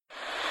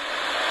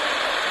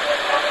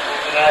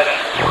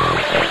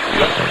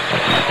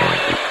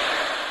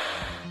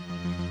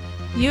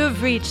You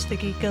have reached the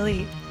Geek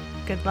Elite.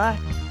 Good luck.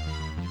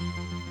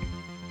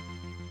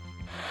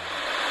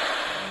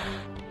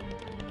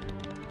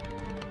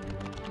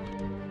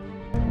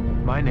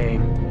 My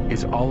name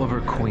is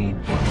Oliver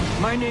Queen.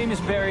 My name is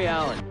Barry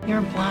Allen.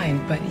 You're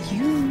blind, but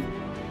you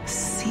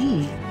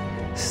see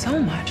so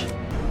much.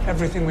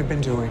 Everything we've been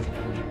doing,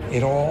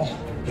 it all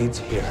leads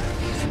here.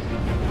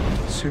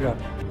 Suit up.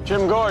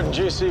 Jim Gordon,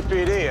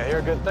 GCPD. I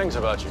hear good things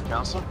about you,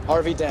 Counselor.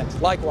 Harvey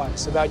Dent.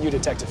 Likewise, about you,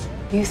 Detective.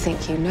 You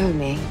think you know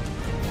me,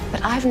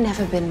 but I've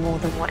never been more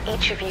than what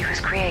each of you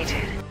has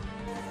created.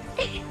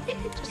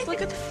 Just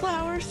look at the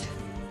flowers.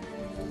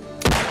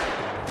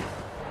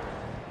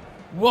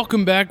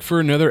 Welcome back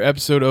for another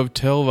episode of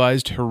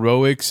Televised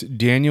Heroics.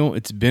 Daniel,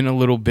 it's been a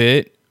little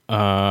bit.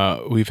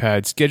 We've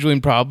had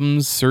scheduling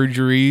problems,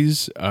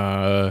 surgeries,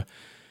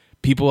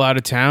 people out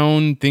of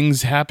town,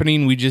 things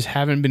happening. We just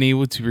haven't been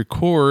able to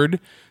record.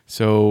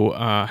 So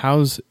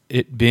how's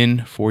it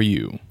been for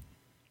you?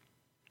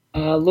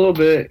 A little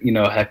bit,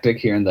 hectic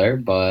here and there,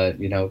 but,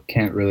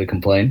 can't really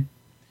complain.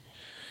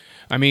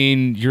 I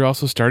mean, you're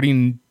also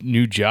starting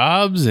new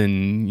jobs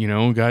and,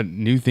 got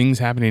new things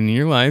happening in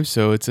your life.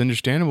 So it's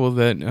understandable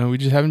that we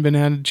just haven't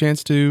had a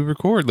chance to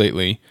record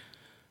lately.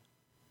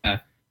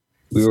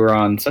 We were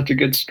on such a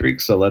good streak,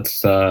 so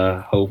let's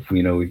hope,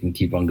 we can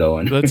keep on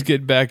going. Let's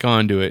get back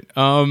onto it.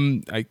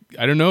 I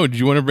don't know. Did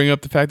you want to bring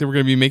up the fact that we're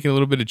going to be making a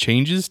little bit of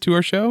changes to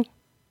our show?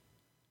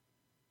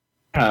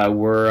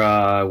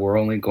 We're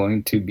only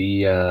going to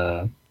be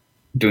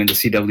doing the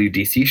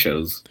CWDC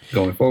shows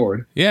going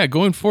forward. Yeah,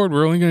 going forward,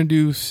 we're only going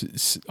to do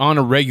on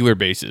a regular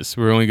basis.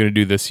 We're only going to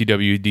do the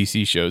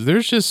CWDC shows.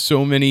 There's just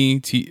so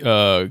many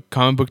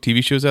comic book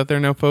TV shows out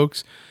there now,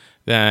 folks,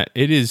 that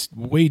it is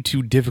way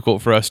too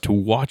difficult for us to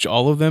watch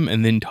all of them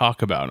and then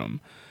talk about them.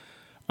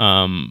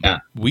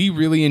 We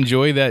really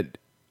enjoy that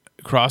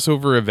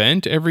crossover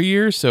event every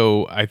year,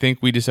 so I think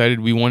we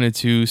decided we wanted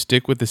to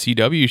stick with the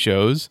CW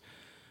shows.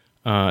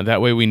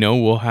 That way we know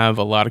we'll have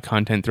a lot of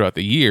content throughout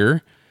the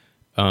year.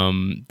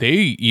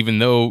 Even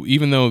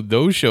though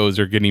those shows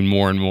are getting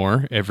more and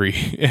more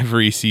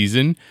every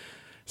season,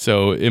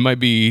 so it might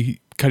be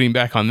cutting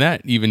back on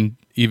that even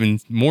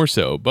more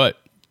so. But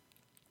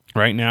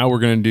right now we're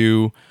gonna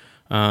do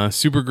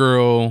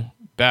Supergirl,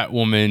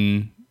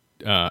 Batwoman,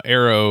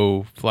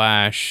 Arrow,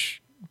 Flash,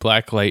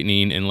 Black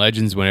Lightning, and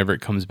Legends whenever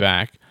it comes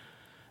back.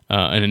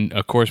 And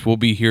of course we'll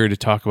be here to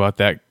talk about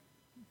that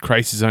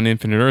Crisis on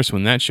Infinite Earths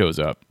when that shows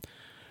up.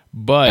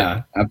 But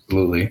yeah,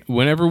 absolutely.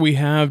 Whenever we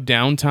have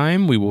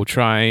downtime, we will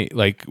try,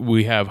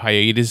 we have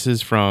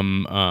hiatuses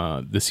from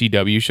the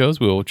CW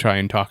shows. We will try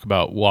and talk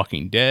about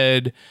Walking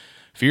Dead,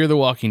 Fear the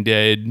Walking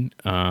Dead,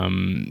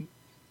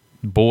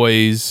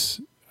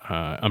 Boys,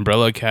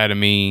 Umbrella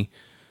Academy,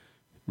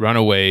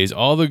 Runaways,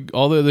 all the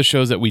other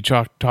shows that we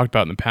talked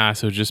about in the past.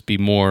 So just be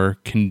more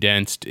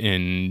condensed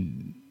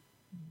in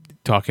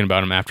talking about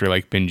them after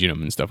binging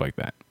them and stuff like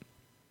that.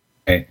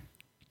 Okay.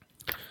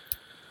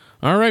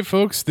 All right,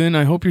 folks, then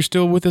I hope you're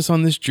still with us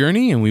on this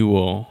journey, and we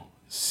will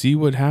see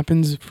what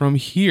happens from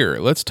here.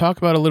 Let's talk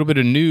about a little bit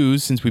of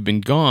news since we've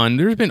been gone.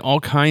 There's been all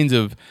kinds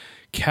of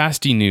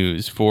casting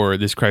news for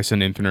this Crisis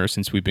on Infinite Earths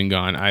since we've been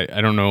gone. I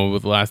don't know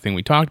what the last thing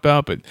we talked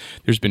about, but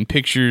there's been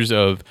pictures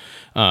of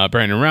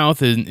Brandon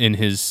Routh in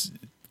his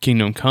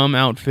Kingdom Come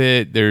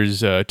outfit. There's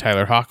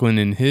Tyler Hoechlin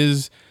in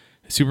his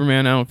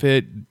Superman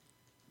outfit.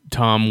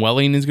 Tom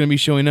Welling is going to be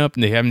showing up,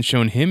 and they haven't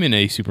shown him in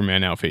a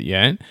Superman outfit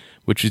yet,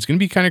 which is going to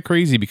be kind of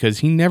crazy because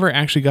he never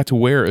actually got to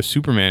wear a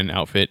Superman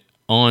outfit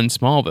on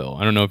Smallville.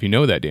 I don't know if you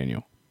know that,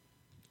 Daniel.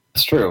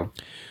 That's true.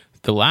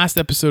 The last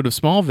episode of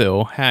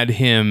Smallville had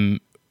him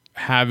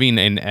having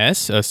a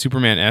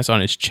Superman S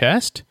on his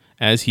chest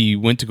as he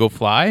went to go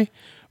fly,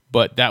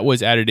 but that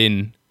was added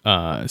in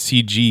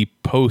CG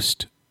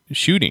post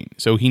shooting,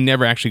 so he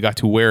never actually got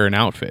to wear an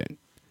outfit.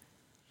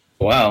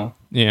 Wow.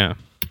 Yeah.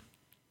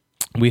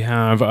 We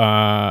have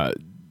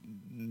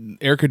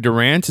Erica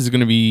Durant is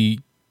going to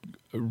be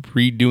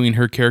redoing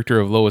her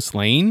character of Lois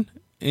Lane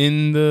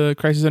in the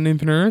Crisis on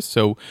Infinite Earths.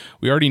 So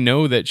we already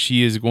know that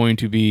she is going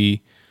to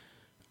be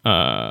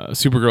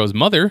Supergirl's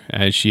mother,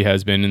 as she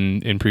has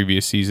been in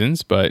previous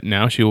seasons, but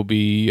now she will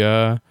be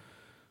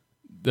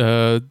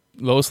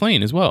Lois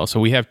Lane as well. So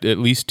we have at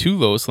least 2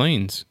 Lois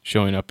Lanes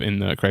showing up in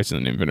the Crisis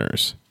on Infinite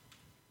Earths.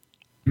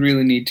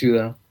 Really need to,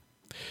 though.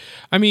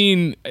 I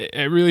mean,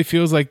 it really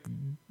feels like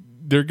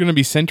they're going to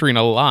be centering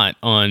a lot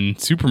on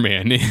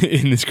Superman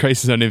in this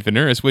Crisis on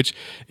Infinite Earths, which,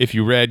 if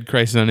you read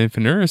Crisis on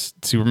Infinite Earths,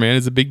 Superman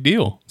is a big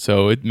deal.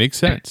 So it makes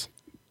sense.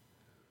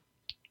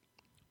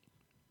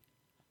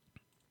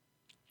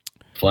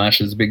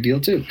 Flash is a big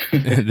deal, too.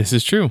 This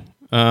is true.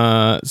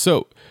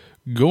 So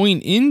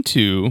going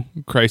into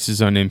Crisis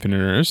on Infinite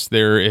Earths,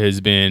 there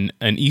has been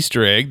an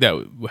Easter egg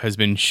that has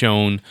been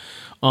shown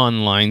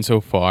online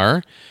so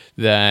far,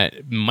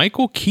 that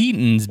Michael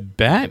Keaton's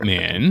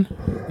Batman,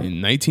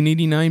 in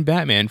 1989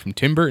 Batman from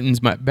Tim Burton's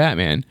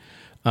Batman,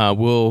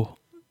 will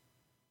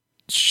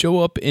show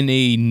up in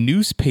a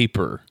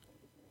newspaper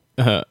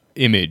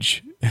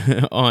image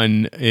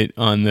on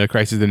the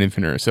Crisis on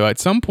Infinite Earths. So at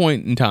some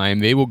point in time,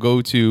 they will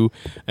go to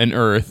an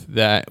Earth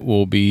that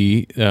will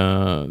be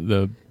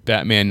the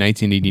Batman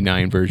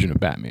 1989 version of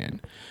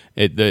Batman.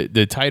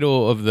 The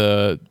title of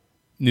the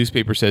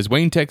newspaper says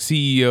Wayne Tech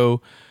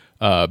CEO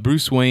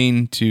Bruce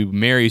Wayne to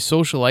marry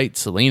socialite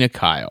Selena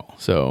Kyle.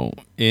 So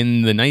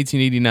in the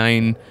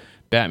 1989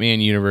 Batman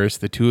universe,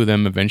 the two of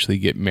them eventually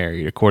get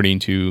married, according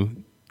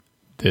to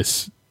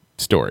this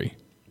story.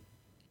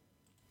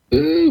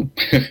 Ooh.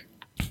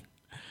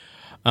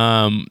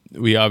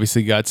 We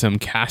obviously got some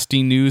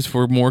casting news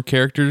for more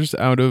characters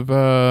out of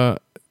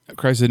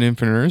Crisis on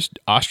Infinite Earths.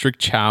 Ostrich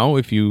Chow,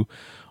 if you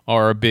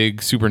are a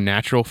big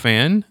Supernatural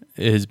fan,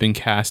 has been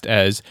cast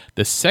as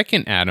the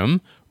second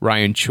Adam,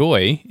 Ryan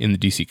Choi, in the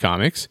DC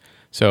Comics.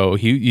 So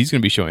he's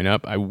going to be showing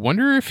up. I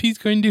wonder if he's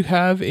going to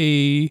have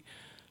a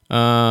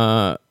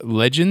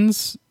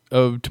Legends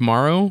of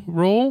Tomorrow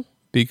role,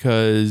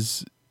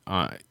 because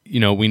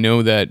we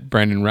know that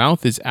Brandon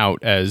Routh is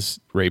out as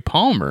Ray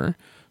Palmer.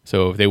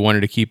 So if they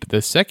wanted to keep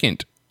the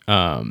second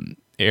Adam,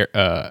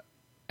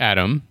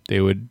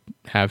 they would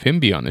have him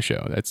be on the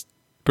show. That's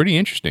pretty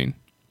interesting.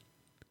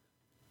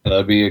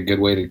 That'd be a good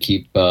way to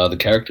keep the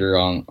character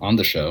on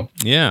the show.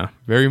 Yeah,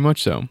 very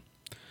much so.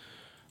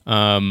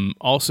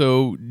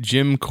 Also,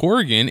 Jim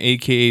Corrigan,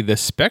 a.k.a. the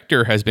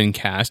Spectre, has been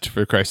cast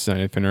for Crisis on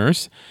Infinite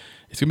Earths.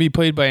 It's going to be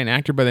played by an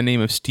actor by the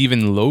name of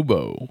Stephen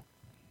Lobo.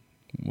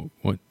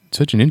 What?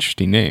 Such an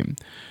interesting name.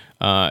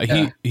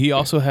 He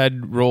also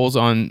had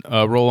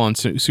a role on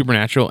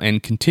Supernatural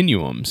and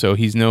Continuum, so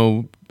he's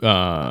no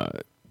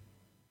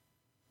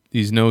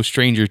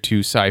stranger to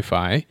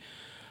sci-fi.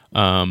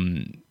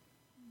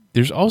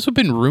 There's also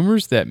been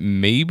rumors that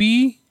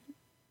maybe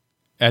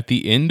at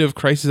the end of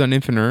Crisis on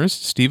Infinite Earths,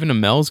 Stephen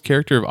Amell's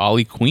character of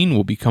Ollie Queen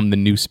will become the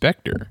new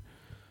Spectre.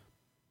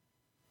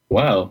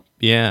 Wow.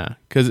 Yeah,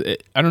 because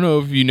I don't know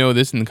if you know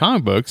this in the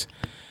comic books.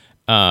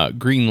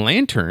 Green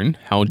Lantern,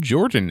 Hal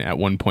Jordan, at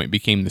one point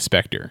became the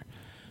Spectre.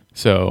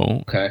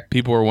 So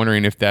people are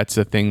wondering if that's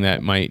a thing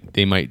that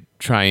they might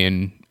try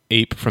and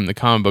ape from the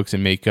comic books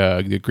and make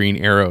the Green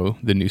Arrow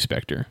the new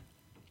Spectre.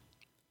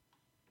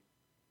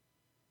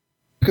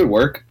 Could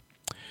work.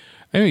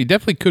 I mean, it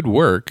definitely could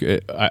work.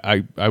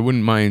 I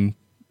wouldn't mind.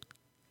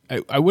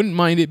 I wouldn't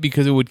mind it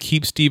because it would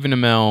keep Stephen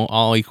Amell,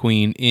 Ollie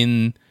Queen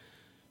in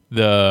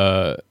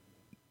the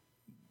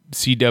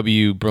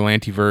CW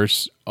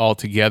Berlantiverse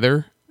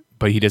altogether,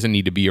 but he doesn't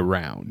need to be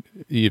around,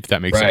 if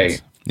that makes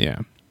sense. Yeah.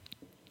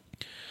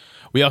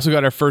 We also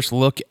got our first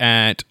look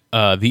at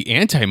the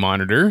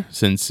Anti-Monitor,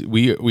 since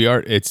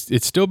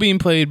it's still being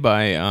played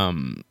by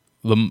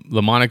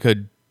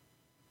LaMonica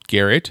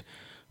Garrett,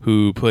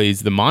 who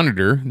plays the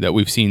Monitor that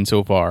we've seen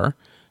so far,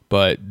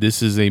 but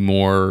this is a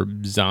more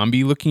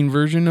zombie-looking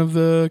version of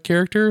the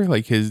character.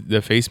 Like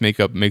the face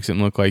makeup makes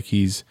him look like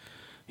he's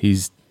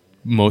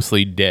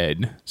mostly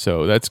dead.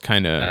 So that's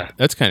kind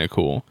of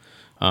cool.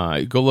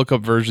 Go look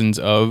up versions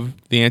of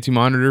the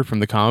Anti-Monitor from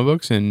the comic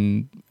books,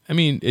 and I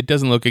mean, it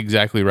doesn't look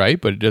exactly right,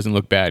 but it doesn't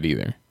look bad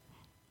either.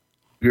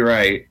 You're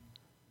right.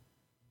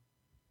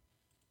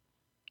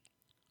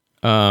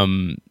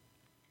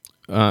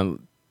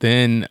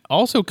 Then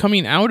also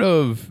coming out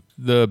of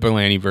the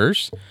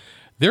Berlantiverse,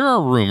 there are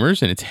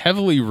rumors, and it's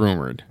heavily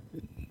rumored.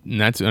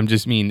 And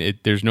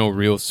there's no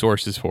real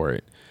sources for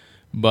it,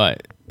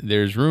 but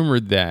there's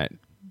rumored that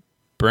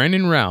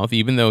Brandon Routh,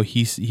 even though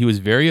he was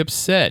very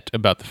upset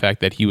about the fact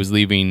that he was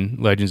leaving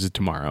Legends of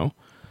Tomorrow,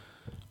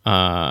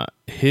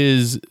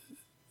 his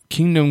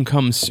Kingdom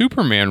Come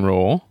Superman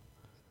role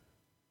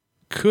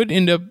could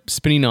end up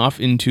spinning off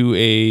into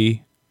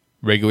a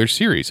regular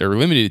series or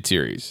limited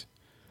series.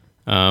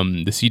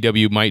 The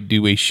CW might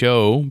do a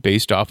show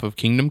based off of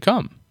Kingdom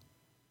Come.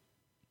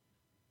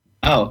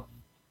 Oh.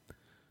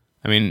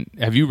 I mean,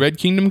 have you read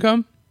Kingdom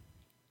Come?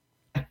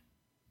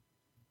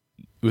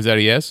 Was that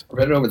a yes? I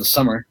read it over the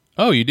summer.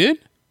 Oh, you did?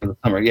 Over the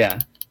summer, yeah.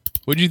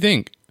 What'd you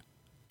think?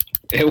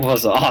 It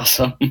was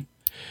awesome.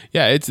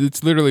 Yeah,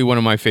 it's literally one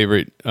of my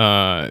favorite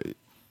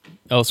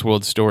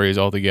Elseworld stories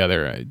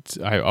altogether.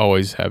 I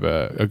always have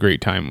a great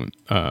time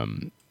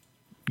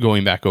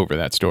going back over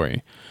that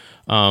story.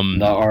 The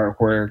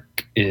artwork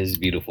is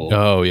beautiful.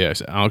 Oh,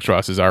 yes. Alex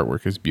Ross's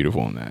artwork is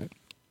beautiful in that.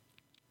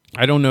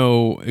 I don't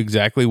know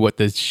exactly what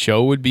the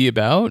show would be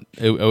about.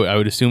 I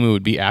would assume it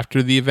would be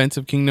after the events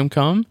of Kingdom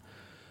Come.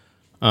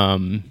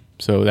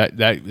 So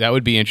that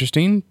would be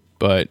interesting.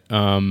 But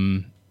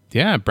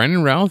yeah,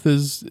 Brandon Routh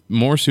is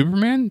more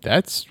Superman.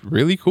 That's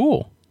really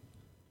cool.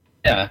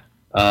 Yeah.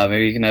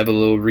 Maybe you can have a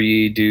little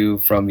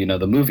redo from,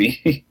 the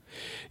movie.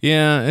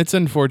 Yeah, it's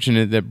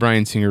unfortunate that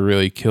Bryan Singer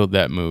really killed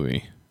that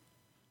movie.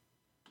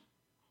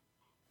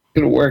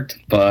 Could have worked,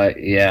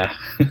 but yeah.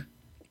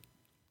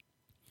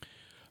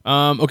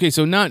 Okay,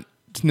 so not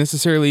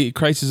necessarily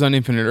Crisis on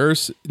Infinite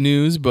Earths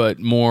news, but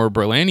more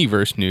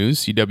Berlantiverse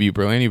news, CW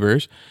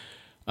Berlantiverse.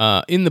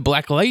 In the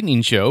Black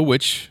Lightning show,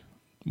 which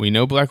we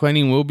know Black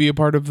Lightning will be a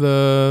part of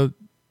the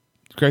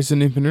Crisis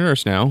on Infinite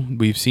Earths now.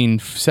 We've seen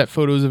set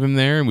photos of him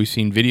there, and we've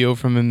seen video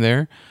from him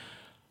there.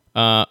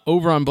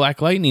 Over on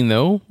Black Lightning,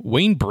 though,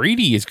 Wayne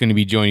Brady is going to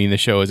be joining the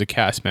show as a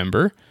cast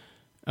member.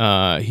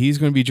 He's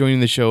going to be joining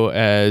the show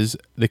as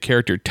the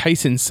character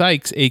Tyson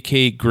Sykes,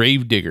 aka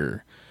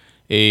Gravedigger.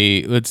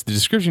 The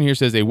description here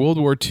says a World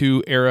War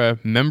II era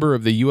member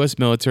of the U.S.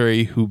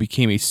 military who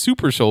became a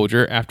super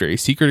soldier after a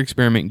secret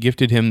experiment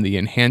gifted him the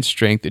enhanced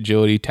strength,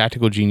 agility,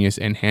 tactical genius,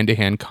 and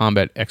hand-to-hand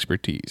combat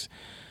expertise.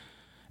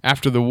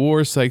 After the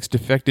war, Sykes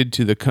defected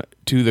to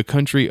the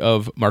country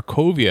of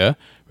Markovia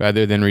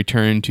rather than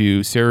return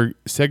to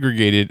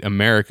segregated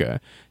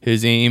America.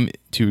 His aim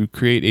to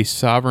create a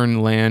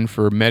sovereign land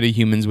for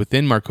metahumans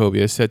within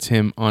Markovia sets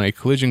him on a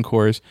collision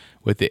course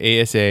with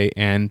the ASA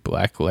and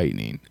Black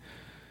Lightning.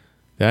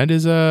 That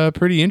is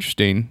pretty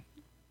interesting.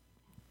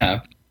 Yeah.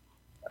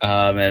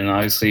 And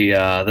obviously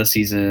this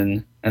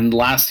season and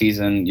last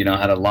season,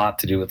 had a lot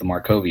to do with the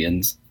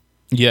Markovians.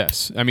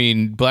 Yes. I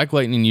mean, Black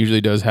Lightning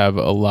usually does have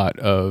a lot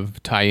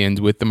of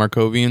tie-ins with the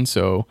Markovians,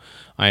 so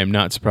I am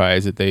not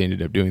surprised that they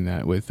ended up doing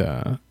that with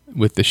the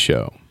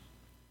show.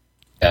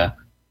 Yeah.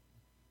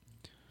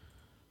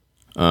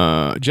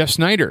 Jeff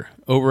Snyder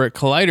over at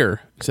Collider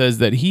says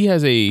that he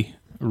has a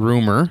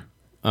rumor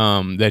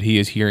that he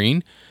is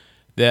hearing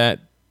that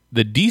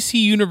the DC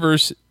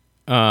Universe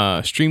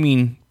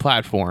streaming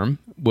platform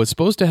was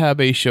supposed to have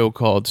a show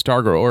called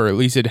Stargirl, or at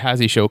least it has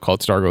a show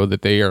called Stargirl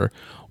that they are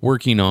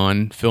working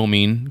on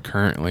filming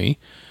currently.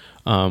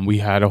 We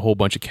had a whole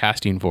bunch of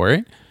casting for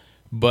it,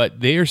 but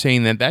they are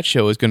saying that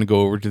show is going to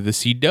go over to the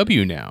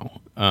CW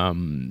now.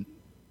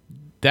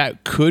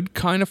 That could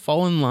kind of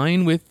fall in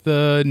line with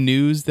the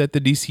news that the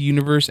DC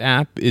Universe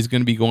app is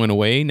going to be going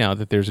away now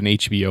that there's an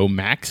HBO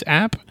Max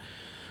app.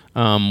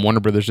 Warner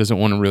Brothers doesn't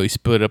want to really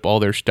split up all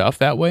their stuff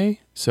that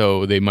way,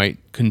 so they might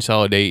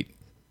consolidate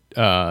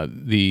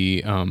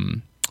the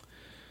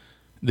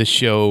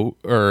show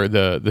or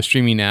the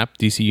streaming app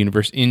DC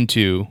Universe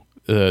into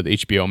the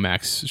HBO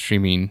Max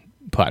streaming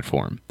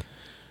platform.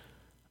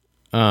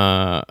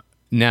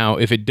 Now,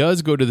 if it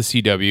does go to the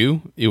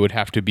CW, it would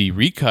have to be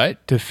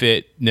recut to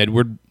fit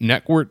network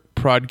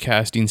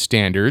broadcasting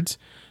standards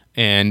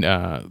and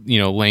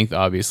length,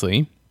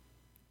 obviously.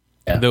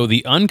 Yeah. Though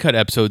the uncut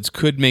episodes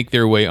could make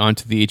their way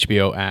onto the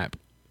HBO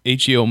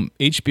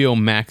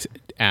Max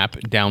app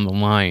down the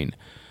line,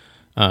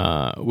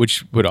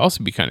 which would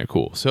also be kind of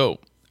cool. So,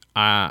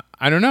 I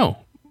don't know.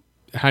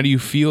 How do you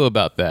feel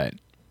about that?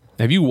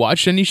 Have you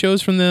watched any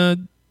shows from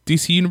the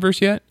DC Universe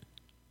yet?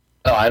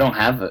 Oh, I don't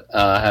have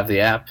the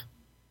app.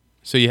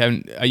 So you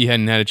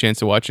hadn't had a chance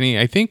to watch any?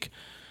 I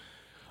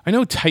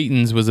know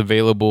Titans was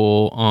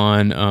available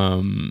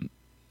on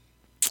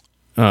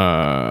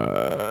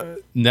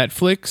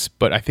Netflix,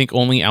 but I think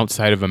only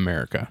outside of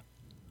America.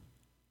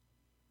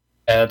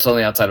 Yeah, it's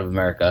only outside of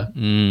America.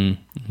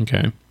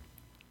 Okay.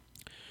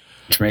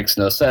 Which makes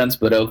no sense,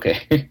 but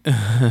okay.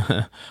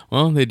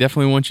 Well, they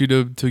definitely want you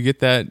to get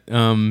that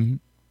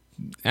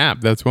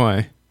app. That's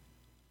why.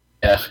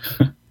 Yeah.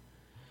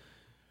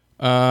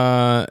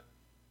 Are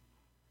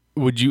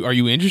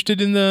you interested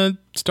in the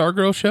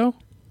Stargirl show?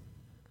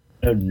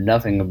 I know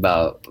nothing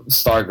about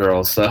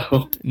Stargirl,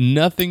 so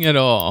nothing at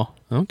all.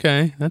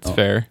 Okay, that's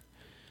fair.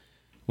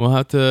 We'll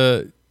have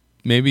to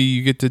maybe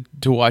you get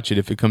to watch it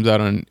if it comes out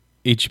on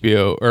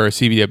HBO or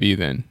CW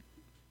then.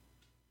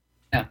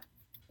 Yeah.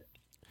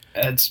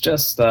 It's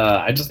just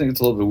I just think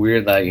it's a little bit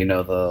weird that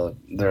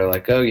they're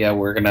like, oh yeah,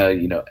 we're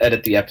gonna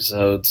edit the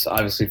episodes,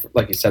 obviously for,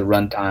 like you said,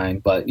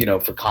 runtime, but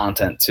for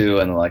content too,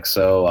 and like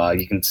so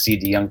you can see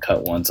the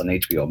uncut ones on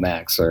HBO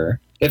Max, or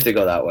if they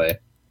go that way.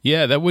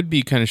 Yeah, that would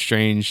be kind of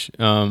strange.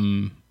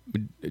 Would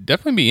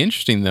definitely be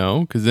interesting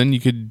though, because then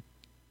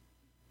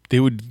they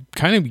would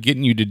kind of be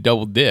getting you to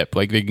double dip,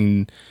 like they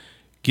can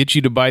get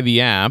you to buy the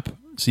app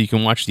so you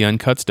can watch the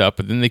uncut stuff,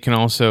 but then they can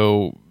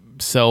also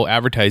sell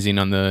advertising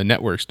on the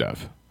network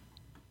stuff.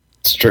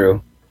 It's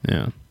true.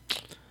 Yeah.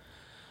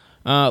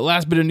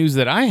 Last bit of news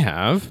that I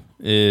have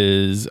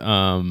is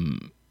Eric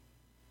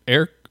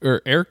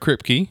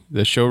Kripke,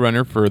 the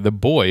showrunner for The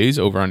Boys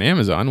over on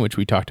Amazon, which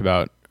we talked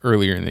about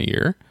earlier in the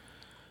year,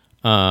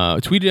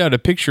 tweeted out a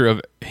picture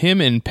of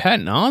him and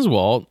Patton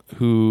Oswalt,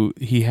 who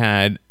he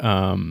had.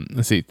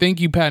 Let's see.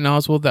 Thank you, Patton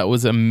Oswalt. That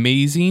was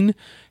amazing.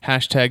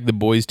 Hashtag The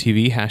Boys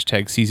TV.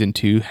 Hashtag Season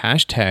 2.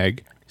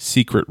 Hashtag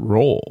Secret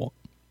Role.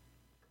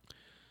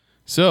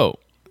 So,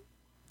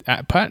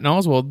 Patton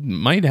Oswalt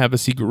might have a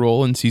secret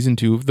role in Season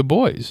 2 of The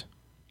Boys.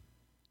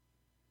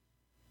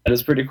 That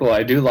is pretty cool.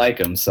 I do like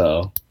him,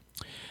 so.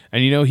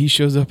 And he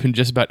shows up in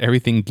just about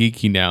everything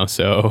geeky now,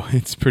 so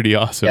it's pretty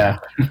awesome. Yeah.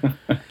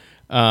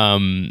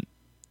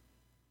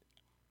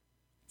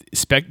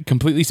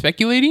 Completely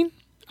speculating,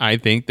 I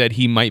think that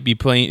he might be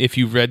playing. If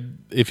you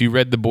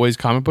read the Boys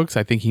comic books,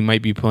 I think he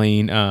might be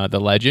playing the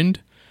Legend,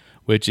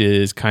 which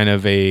is kind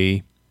of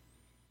a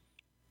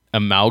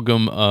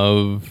amalgam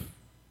of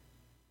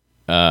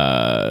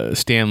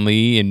Stan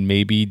Lee and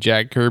maybe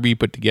Jack Kirby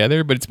put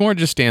together, but it's more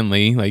just Stan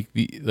Lee.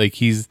 They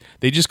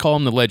just call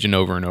him the Legend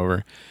over and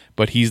over,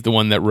 but he's the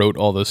one that wrote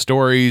all the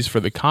stories for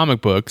the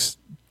comic books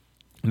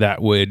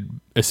that would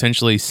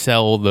essentially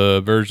sell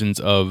the versions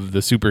of the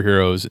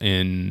superheroes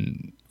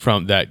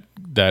from that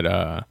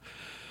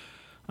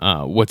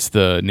what's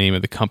the name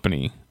of the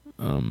company?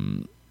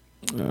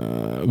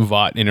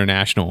 Vought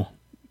International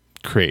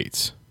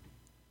creates.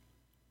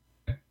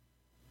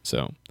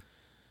 So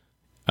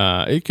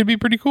it could be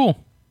pretty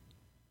cool.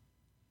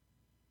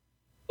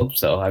 Hope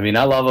so. I mean,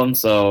 I love them,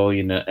 so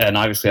and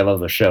obviously I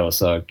love the show,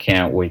 so I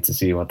can't wait to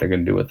see what they're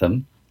going to do with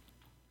them.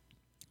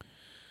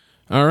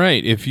 All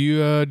right, if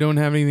you don't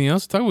have anything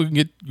else to talk, we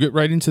can get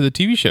right into the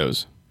TV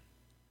shows.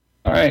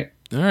 All right.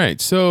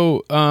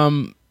 So,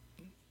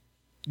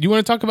 you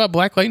want to talk about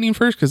Black Lightning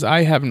first? Because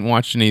I haven't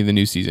watched any of the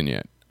new season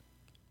yet.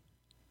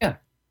 Yeah.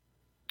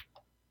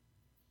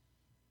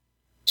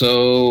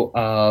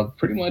 So,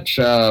 pretty much,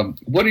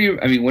 what do you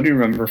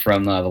remember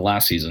from the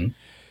last season?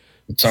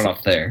 Let's start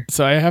off there.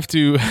 So I have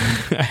to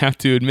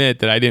admit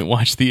that I didn't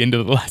watch the end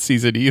of the last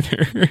season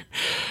either.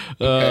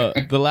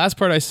 Okay. The last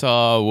part I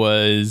saw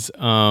was,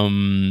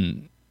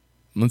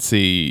 let's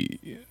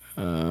see,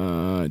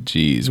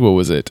 what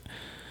was it?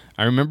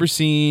 I remember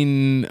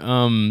seeing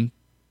the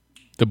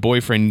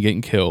boyfriend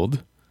getting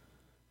killed.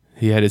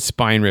 He had his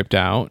spine ripped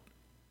out.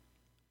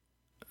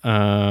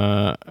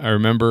 I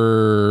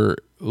remember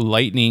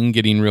Lightning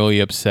getting really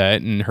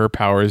upset and her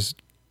powers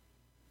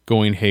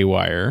going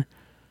haywire.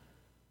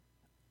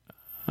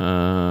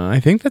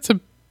 I think that's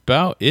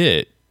about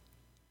it.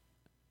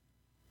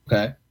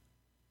 Okay.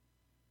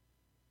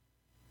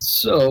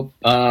 So,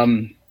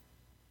 the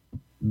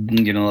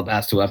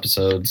past 2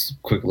 episodes,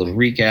 quick little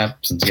recap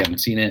since you haven't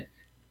seen it.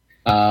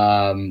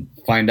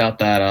 Find out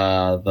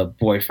that the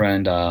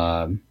boyfriend,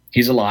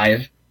 he's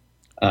alive.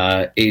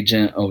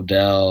 Agent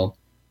Odell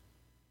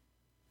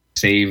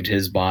saved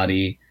his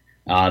body.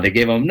 They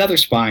gave him another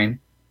spine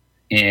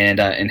and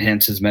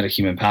enhanced his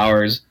metahuman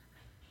powers.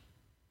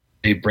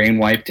 They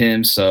brainwiped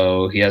him,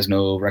 so he has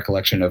no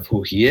recollection of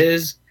who he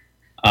is.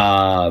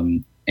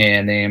 And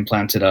they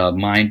implanted a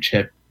mind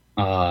chip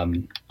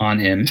on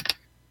him.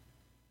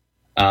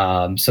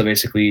 So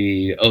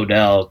basically,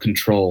 Odell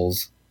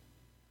controls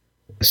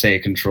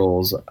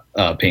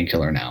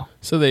Painkiller now.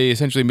 So they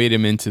essentially made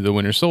him into the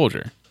Winter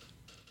Soldier.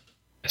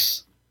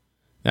 Yes.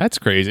 That's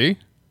crazy.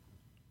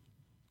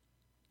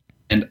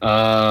 And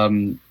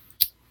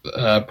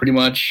pretty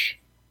much,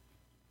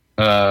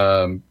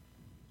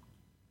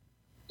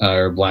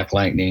 Black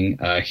Lightning,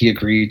 he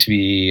agreed to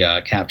be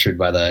captured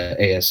by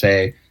the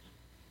ASA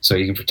so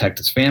he can protect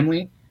his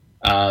family.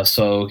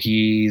 So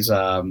he's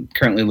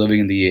currently living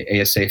in the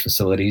ASA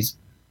facilities.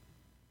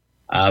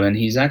 And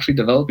he's actually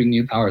developing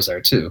new powers there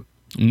too.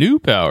 New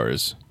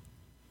powers?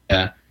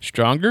 Yeah.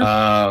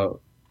 Stronger?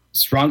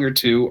 Stronger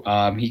too.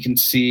 He can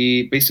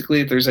see,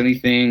 basically, if there's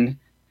anything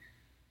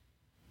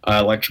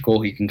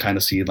electrical, he can kind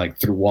of see like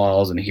through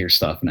walls and hear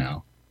stuff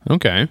now.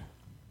 Okay.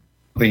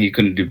 Something he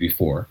couldn't do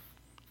before.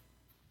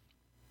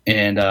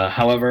 And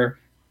however,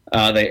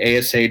 the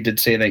ASA did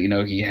say that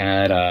he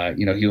had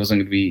he was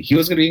going to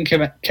be in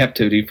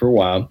captivity for a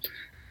while,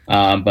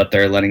 but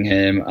they're letting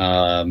him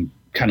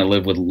kind of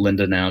live with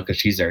Linda now because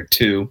she's there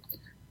too,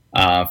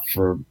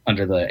 for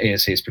under the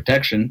ASA's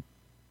protection,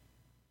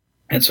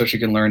 and so she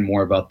can learn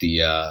more about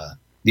the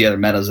other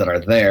metas that are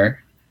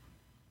there.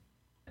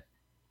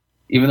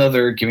 Even though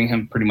they're giving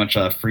him pretty much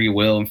a free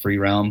will and free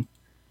realm,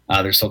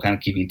 they're still kind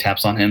of keeping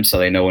tabs on him so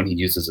they know when he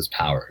uses his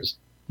powers.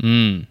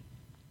 And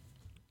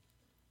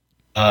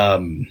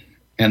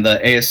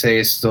the ASA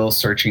is still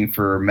searching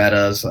for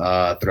metas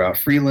throughout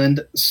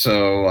Freeland,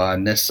 so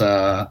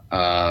Nyssa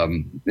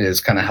is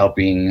kind of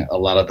helping a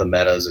lot of the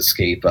metas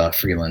escape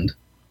Freeland.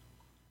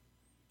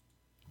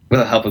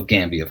 With the help of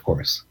Gambi, of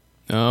course.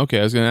 Oh, okay,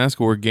 I was going to ask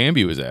where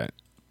Gambi was at.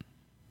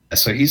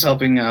 So he's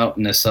helping out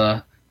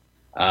Nyssa,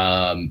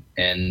 and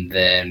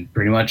then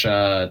pretty much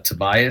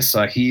Tobias,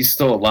 he's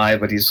still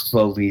alive, but he's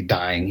slowly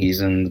dying.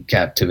 He's in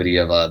captivity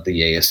of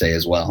the ASA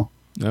as well.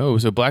 Oh,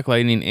 so Black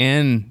Lightning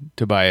and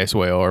Tobias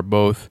Whale are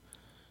both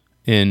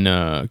in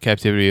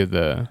captivity of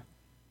the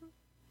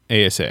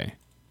ASA.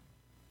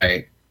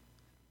 Right.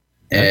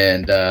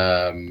 And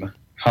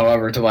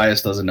however,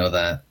 Tobias doesn't know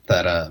that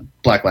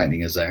Black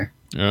Lightning is there.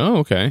 Oh,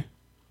 okay.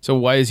 So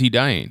why is he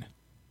dying?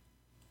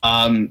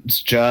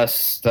 It's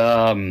just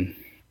they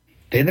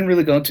didn't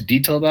really go into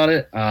detail about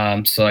it,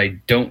 so I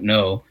don't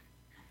know.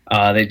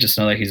 They just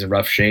know that he's in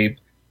rough shape.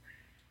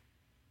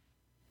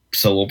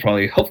 So we'll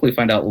hopefully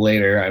find out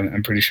later.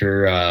 I'm pretty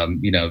sure,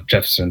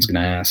 Jefferson's going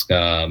to ask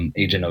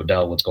Agent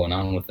Odell what's going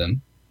on with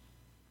him.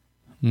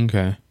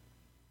 Okay.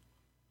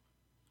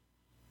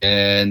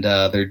 And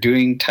they're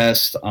doing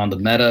tests on the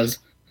metas.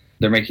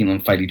 They're making them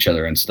fight each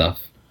other and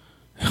stuff.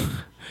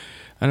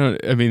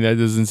 That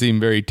doesn't seem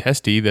very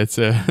testy. That's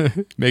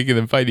making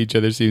them fight each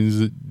other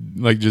seems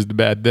like just a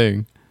bad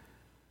thing.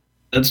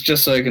 That's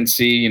just so I can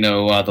see,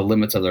 the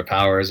limits of their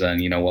powers and,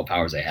 what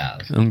powers they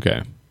have.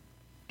 Okay.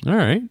 All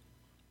right.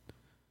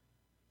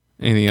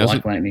 Anything else?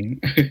 Black Lightning.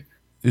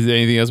 Is there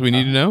anything else we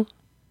need to know?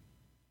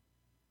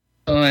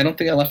 I don't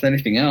think I left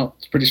anything out.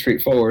 It's pretty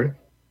straightforward.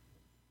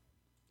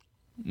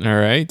 All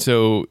right.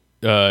 So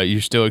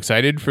you're still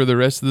excited for the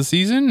rest of the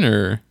season,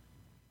 or?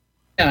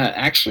 Yeah,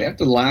 actually,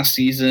 after the last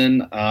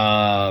season,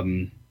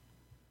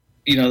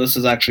 this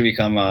has actually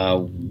become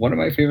one of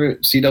my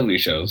favorite CW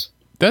shows.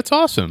 That's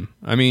awesome.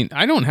 I mean,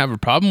 I don't have a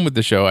problem with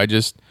the show. I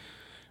just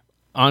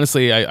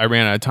honestly, I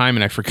ran out of time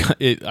and I forgot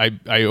it.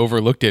 I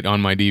overlooked it on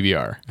my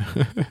DVR.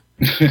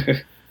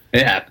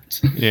 It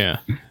happens. Yeah,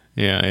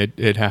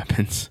 it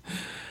happens.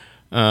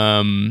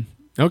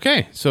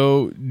 Okay,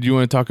 so do you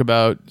want to talk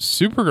about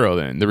Supergirl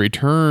then? The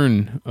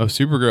return of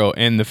Supergirl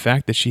and the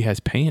fact that she has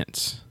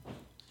pants.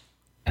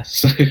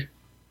 Yes.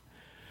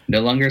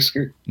 No longer a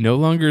skirt. No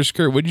longer a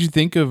skirt. What did you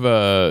think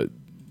of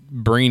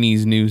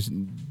Brainy's new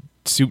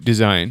suit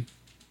design?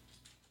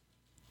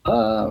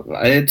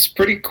 It's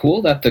pretty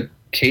cool that the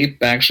cape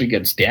actually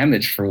gets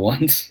damaged for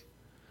once.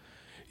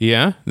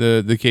 Yeah,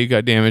 the cape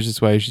got damaged.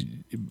 That's why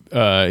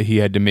he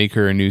had to make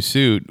her a new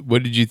suit.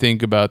 What did you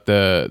think about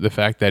the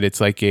fact that it's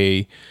like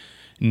a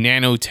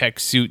nanotech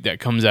suit that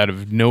comes out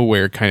of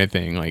nowhere kind of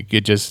thing? Like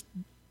it just,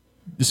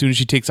 as soon as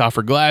she takes off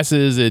her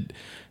glasses, it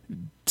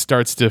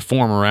starts to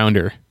form around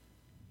her.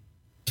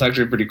 It's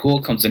actually pretty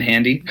cool. Comes in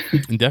handy.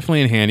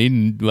 Definitely in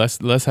handy.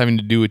 Less having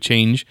to do a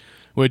change,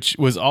 which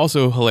was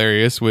also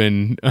hilarious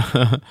when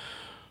what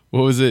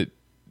was it?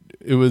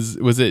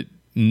 Was it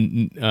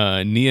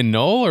Nia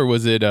Null or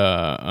was it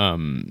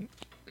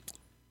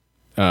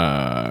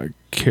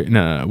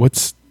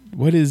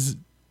what is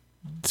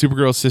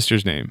Supergirl's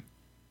sister's name?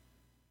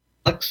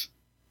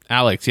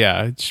 Alex,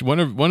 yeah. One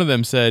of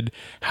them said,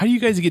 "How do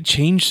you guys get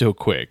changed so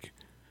quick?"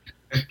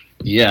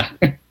 Yeah.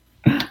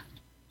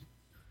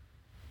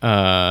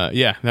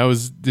 Yeah, that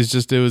was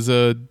it was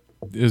a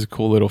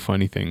cool little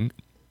funny thing.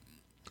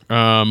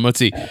 Let's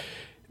see.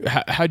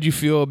 How'd you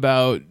feel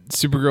about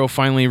Supergirl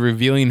finally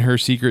revealing her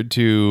secret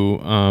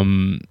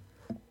to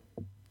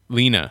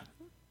Lena?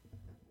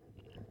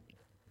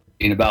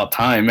 In about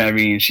time. I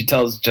mean, she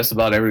tells just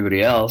about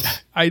everybody else.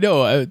 I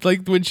know.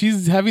 Like when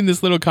she's having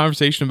this little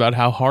conversation about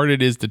how hard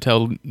it is to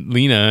tell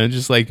Lena,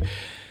 just like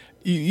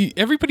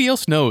everybody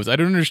else knows. I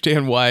don't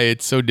understand why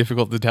it's so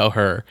difficult to tell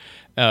her.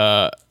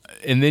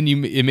 And then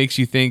it makes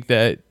you think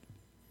that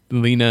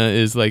Lena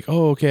is like,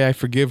 oh, okay, I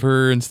forgive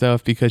her and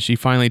stuff because she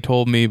finally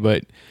told me.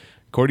 But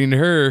according to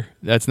her,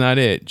 that's not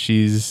it.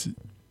 She's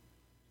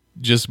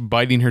just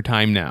biding her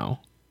time now.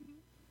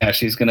 Yeah,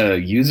 she's going to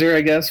use her,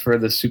 I guess, for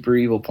the super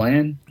evil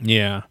plan.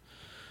 Yeah.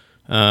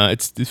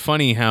 It's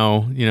funny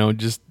how,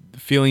 just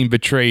feeling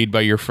betrayed by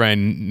your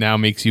friend now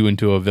makes you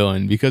into a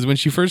villain. Because when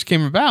she first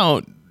came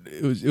about,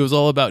 it was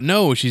all about,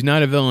 no, she's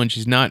not a villain.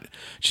 She's not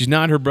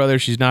her brother.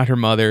 She's not her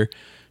mother.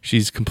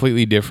 She's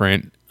completely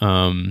different.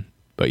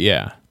 But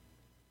yeah.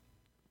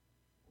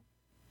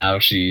 Now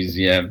she's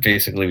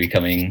basically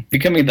becoming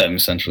them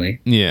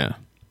essentially. Yeah.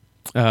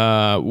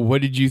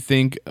 What did you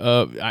think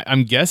of?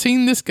 I'm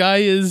guessing this guy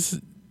is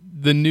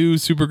the new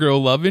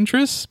Supergirl love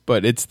interest,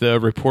 but it's the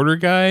reporter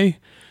guy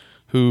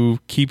who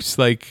keeps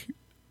like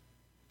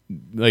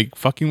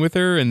fucking with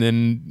her, and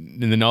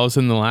then all of a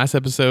sudden the last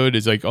episode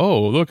is like,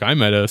 oh look,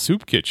 I'm at a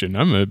soup kitchen.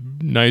 I'm a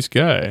nice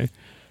guy.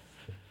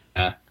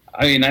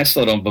 I mean, I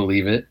still don't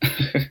believe it.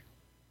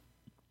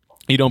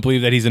 You don't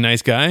believe that he's a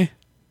nice guy?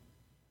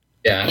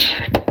 Yeah.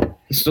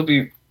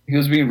 He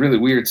was being really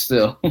weird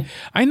still.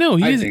 I know.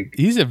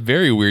 He's a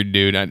very weird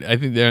dude. I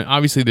think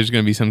obviously there's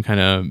going to be some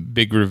kind of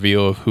big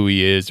reveal of who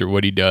he is or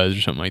what he does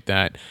or something like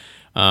that.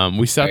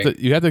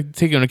 You have to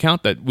take into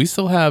account that we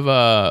still have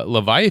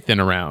Leviathan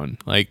around.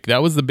 Like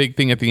that was the big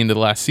thing at the end of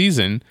the last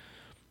season.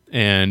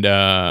 And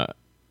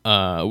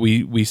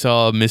we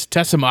saw Miss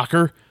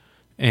Tessemacher.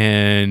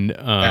 And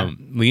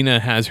Lena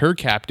has her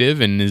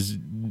captive and is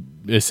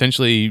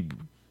essentially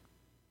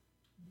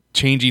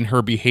changing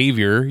her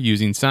behavior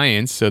using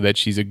science so that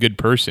she's a good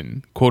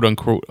person, quote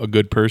unquote, a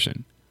good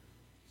person.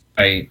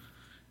 Right.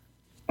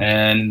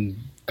 And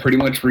pretty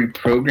much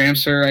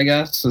reprograms her, I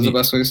guess, is the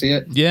best way to see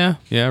it. Yeah.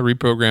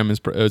 Reprogram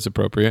is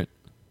appropriate.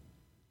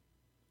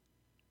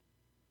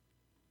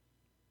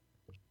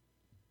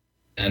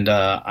 And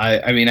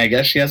I mean, I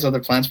guess she has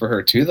other plans for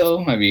her too,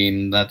 though. I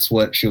mean, that's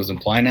what she was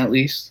implying, at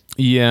least.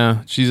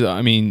 Yeah,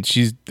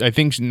 I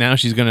think now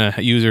she's gonna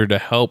use her to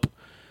help,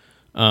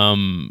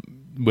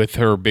 with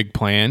her big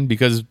plan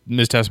because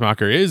Ms.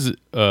 Tessemacher is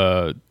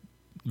a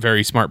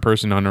very smart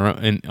person on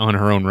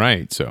her own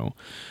right. So,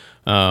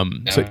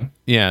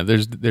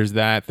 there's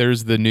that.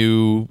 There's the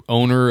new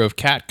owner of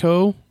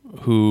Catco,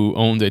 who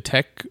owns a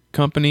tech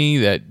company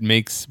that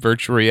makes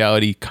virtual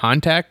reality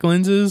contact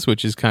lenses,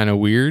 which is kind of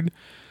weird.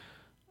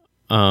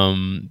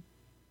 There's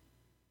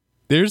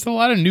a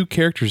lot of new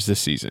characters this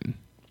season.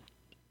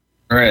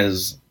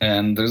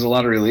 And there's a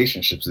lot of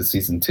relationships this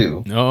season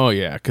too. Oh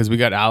yeah, because we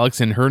got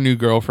Alex and her new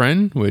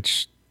girlfriend,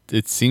 which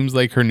it seems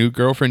like her new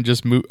girlfriend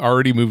just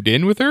already moved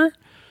in with her,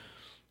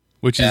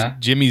 which is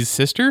Jimmy's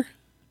sister.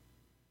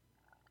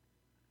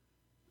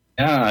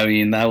 Yeah, I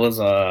mean that was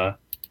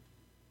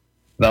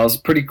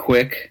pretty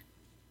quick.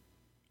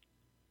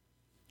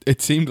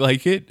 It seemed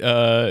like it.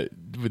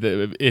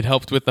 It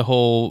helped with the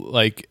whole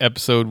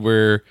episode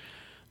where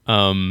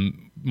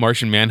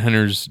Martian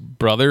Manhunter's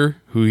brother,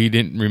 who he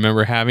didn't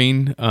remember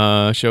having,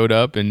 showed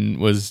up and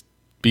was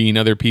being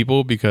other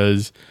people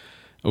because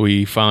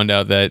we found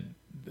out that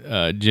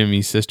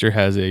Jimmy's sister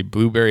has a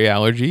blueberry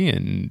allergy,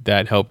 and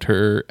that helped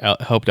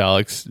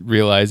Alex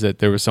realize that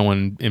there was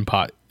someone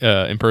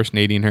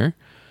impersonating her.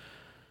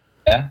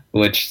 Yeah,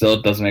 which still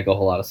doesn't make a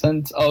whole lot of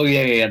sense. Oh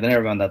yeah.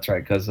 Never mind, that's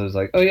right. Because it was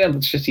like, oh yeah,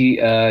 let's just eat,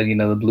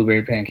 the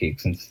blueberry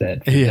pancakes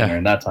instead for dinner,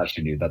 and that's how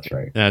she knew. That's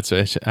right.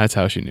 That's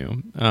how she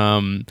knew.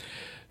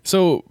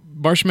 So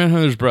Martian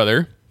Manhunter's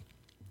brother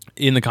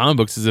in the comic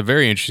books is a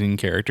very interesting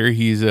character.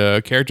 He's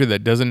a character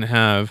that doesn't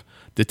have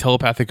the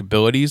telepathic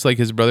abilities like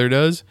his brother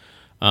does,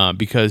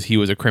 because he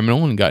was a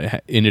criminal and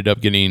ended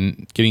up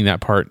getting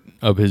that part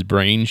of his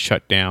brain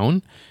shut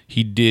down.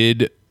 He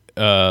did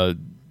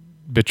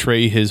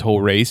betray his whole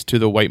race to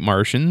the White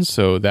Martians,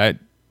 so that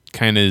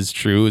kind of is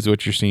true, is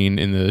what you're seeing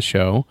in the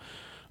show.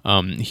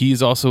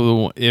 He's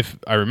also, if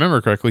I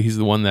remember correctly, he's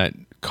the one that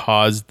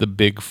caused the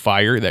big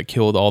fire that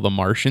killed all the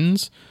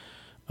Martians,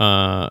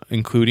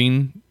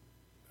 including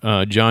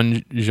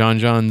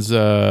Jean-Jean's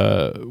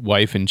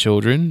wife and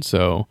children.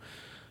 So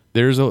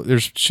there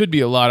should be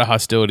a lot of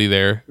hostility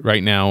there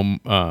right now.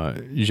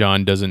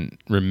 Jean doesn't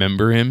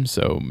remember him,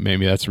 so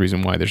maybe that's the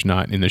reason why there's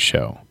not in the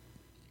show.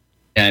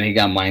 And he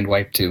got mind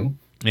wiped too.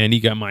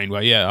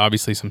 Yeah,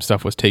 obviously some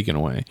stuff was taken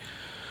away.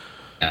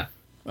 Yeah.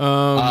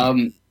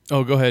 Oh,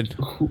 go ahead.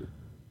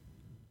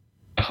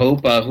 I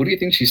hope. Who do you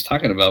think she's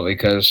talking about?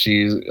 Because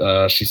she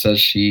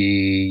says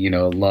she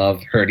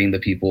loved hurting the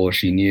people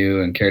she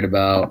knew and cared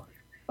about,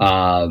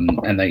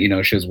 and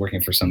that she was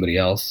working for somebody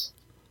else.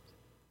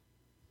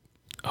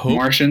 Hope?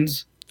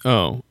 Martians.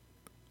 Oh,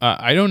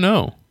 I don't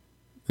know.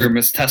 Or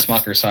Miss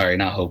Tessmacher. Sorry,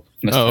 not Hope.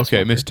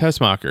 Okay, Miss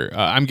Tessmacher.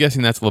 I'm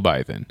guessing that's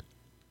Leviathan.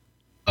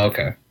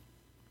 Okay.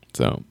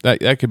 So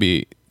that could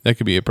be a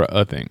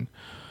thing.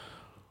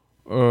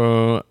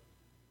 And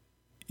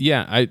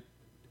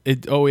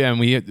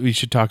we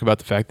should talk about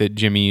the fact that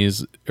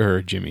James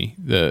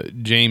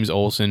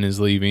Olsen is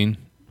leaving.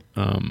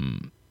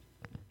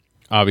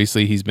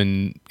 Obviously he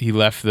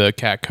left the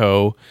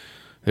Catco.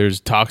 There's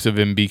talks of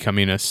him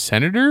becoming a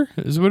senator,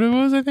 is what it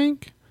was, I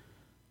think.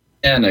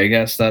 And I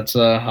guess that's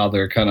how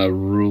they're kind of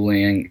rule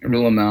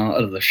him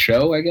out of the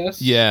show, I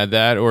guess. Yeah,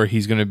 that, or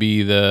he's going to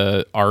be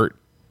the art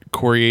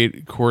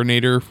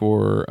coordinator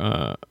for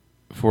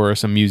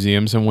some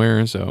museum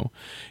somewhere. So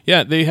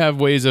yeah, they have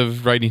ways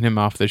of writing him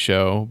off the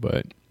show,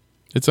 but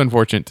it's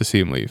unfortunate to see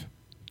him leave.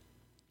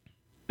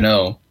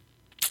 No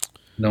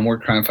more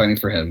crime fighting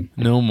for him.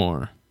 No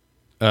more.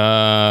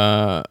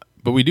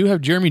 But we do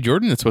have Jeremy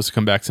Jordan that's supposed to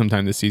come back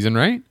sometime this season,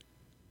 right?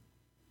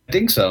 I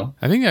think so.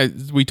 I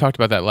think we talked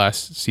about that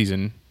last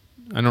season.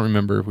 I don't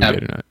remember if we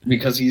did or not.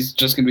 Because he's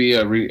just going to be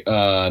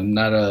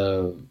not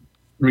a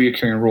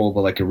reoccurring role,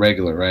 but like a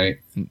regular, right?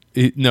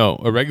 No,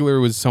 a regular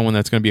was someone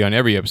that's going to be on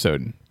every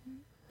episode.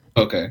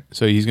 Okay.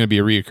 So he's going to be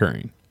a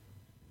reoccurring.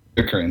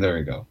 Recurring, there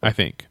we go. I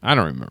think. I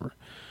don't remember.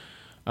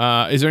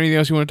 Is there anything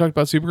else you want to talk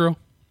about Supergirl?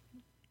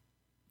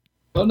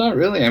 Well, not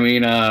really. I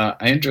mean, I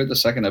enjoyed the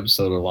second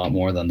episode a lot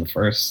more than the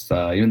first,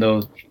 even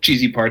though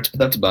cheesy parts, but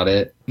that's about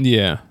it.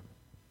 Yeah.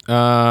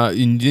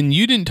 And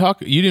you didn't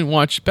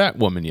watch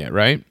Batwoman yet,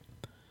 right?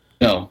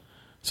 No.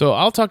 So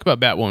I'll talk about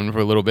Batwoman for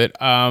a little bit.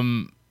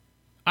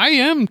 I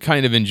am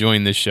kind of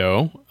enjoying this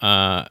show.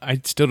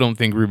 I still don't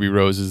think Ruby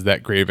Rose is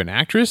that great of an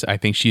actress. I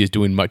think she is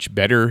doing much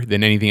better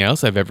than anything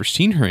else I've ever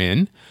seen her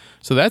in.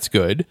 So that's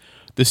good.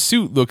 The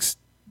suit looks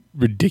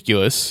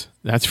ridiculous.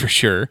 That's for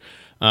sure.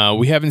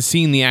 We haven't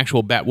seen the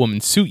actual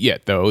Batwoman suit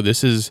yet, though.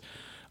 This is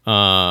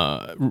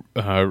not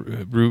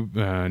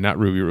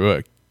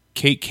Ruby,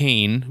 Kate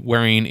Kane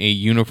wearing a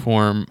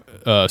uniform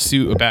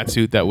suit, a bat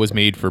suit that was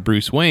made for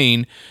Bruce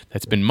Wayne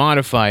that's been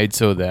modified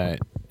so that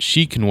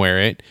she can wear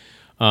it.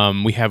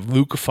 We have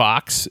Luke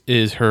Fox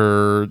is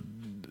her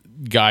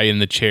guy in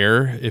the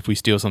chair if we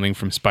steal something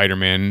from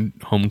Spider-Man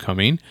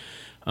Homecoming.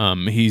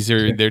 He's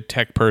their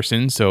tech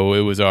person, so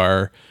it was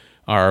our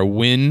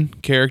Win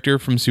character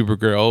from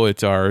Supergirl.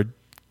 It's our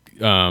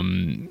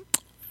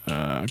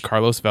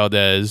Carlos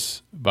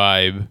Valdez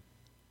vibe.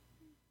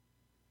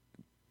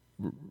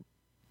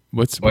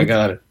 What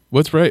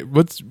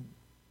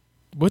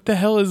the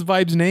hell is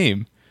Vibe's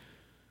name?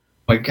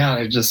 Oh my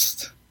God,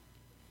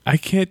 I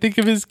can't think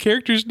of his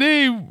character's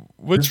name.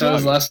 What's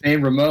his last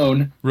name?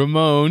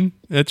 Ramon.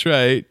 That's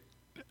right.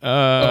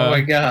 Oh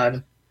my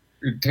God,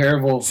 you're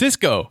terrible.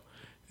 Cisco.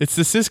 It's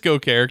the Cisco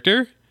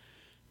character.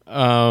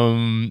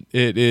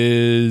 It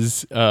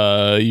is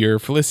your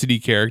Felicity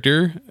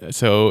character.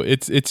 So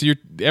it's your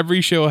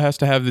every show has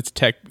to have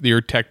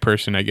your tech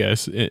person, I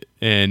guess.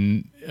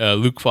 And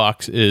Luke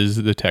Fox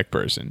is the tech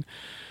person.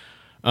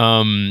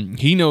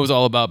 He knows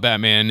all about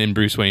Batman and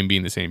Bruce Wayne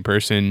being the same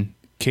person.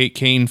 Kate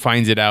Kane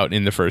finds it out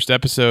in the first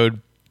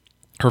episode.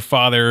 Her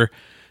father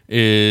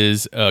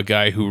is a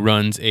guy who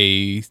runs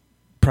a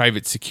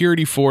private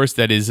security force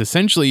that is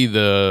essentially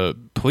the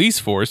police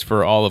force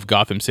for all of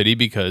Gotham City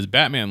because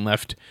Batman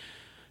left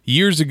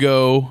years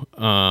ago,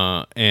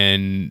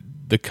 and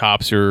the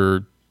cops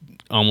are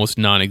almost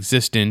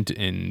non-existent,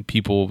 and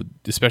people,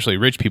 especially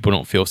rich people,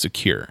 don't feel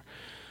secure.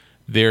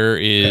 There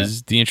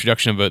is the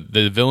introduction of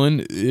the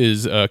villain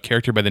is a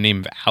character by the name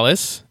of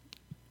Alice.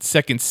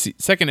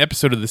 second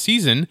episode of the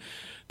season,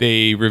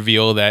 they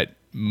reveal that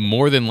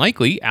more than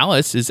likely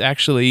Alice is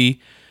actually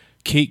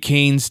Kate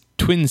Kane's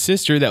twin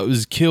sister that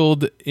was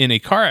killed in a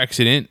car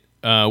accident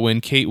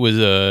when Kate was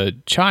a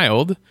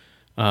child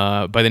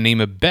by the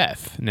name of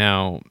Beth.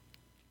 Now,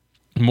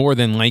 more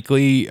than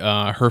likely,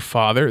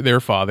 their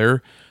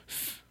father,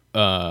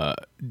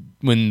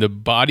 when the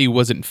body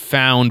wasn't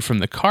found from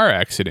the car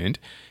accident,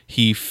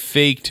 he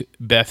faked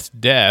Beth's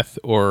death,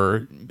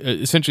 or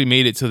essentially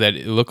made it so that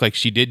it looked like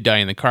she did die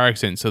in the car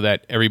accident so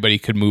that everybody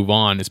could move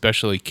on,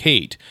 especially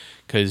Kate,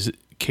 because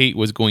Kate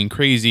was going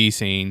crazy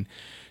saying,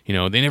 you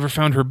know, they never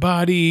found her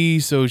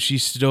body, so she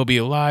should still be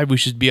alive. We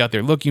should be out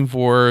there looking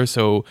for her.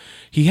 So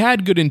he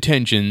had good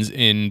intentions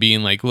in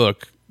being like,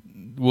 look,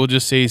 we'll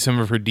just say some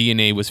of her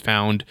DNA was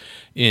found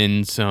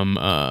in some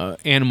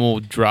animal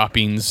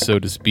droppings, so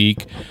to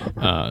speak,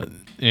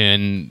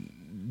 and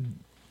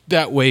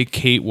that way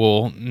Kate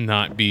will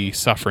not be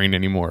suffering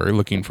anymore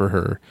looking for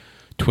her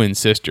twin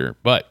sister.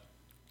 But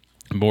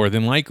more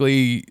than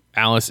likely,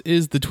 Alice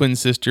is the twin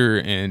sister,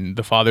 and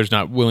the father's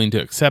not willing to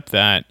accept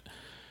that,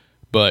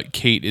 but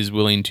Kate is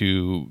willing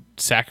to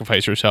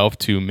sacrifice herself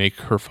to make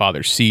her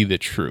father see the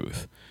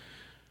truth.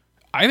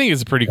 I think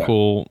it's a pretty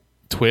cool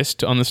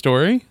twist on the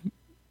story.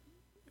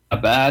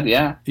 Not bad,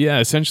 yeah. Yeah,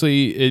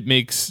 essentially it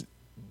makes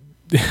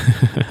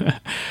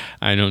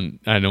I don't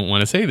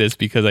want to say this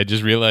because I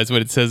just realized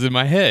what it says in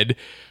my head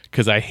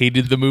because I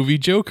hated the movie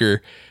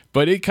Joker,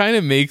 but it kind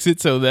of makes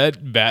it so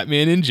that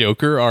Batman and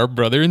Joker are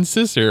brother and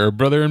sister, or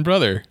brother and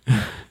brother.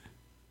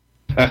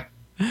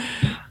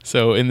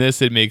 So in this,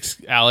 it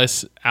makes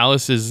Alice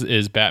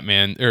is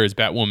Batman, or is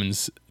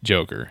Batwoman's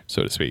Joker,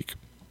 so to speak.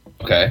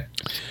 Okay,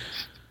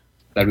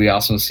 that'd be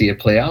awesome to see it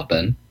play out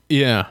then.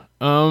 Yeah.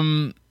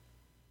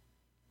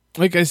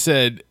 Like I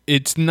said,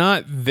 it's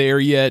not there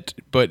yet,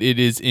 but it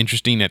is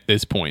interesting at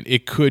this point.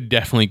 It could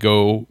definitely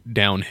go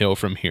downhill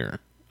from here.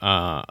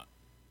 I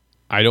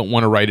don't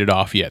want to write it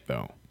off yet,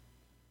 though.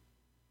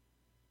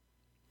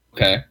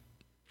 Okay.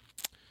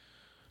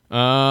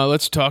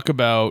 Let's talk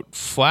about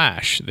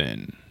Flash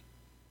then.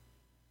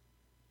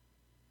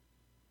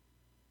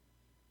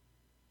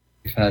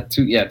 We've had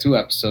two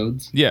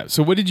episodes. Yeah.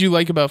 So what did you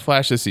like about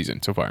Flash this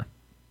season so far?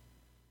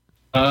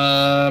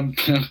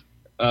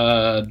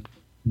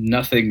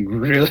 Nothing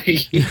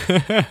really.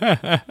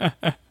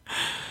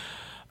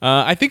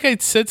 I think I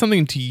said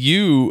something to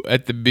you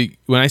at the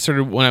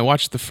when I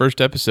watched the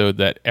first episode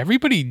that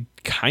everybody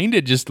kind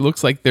of just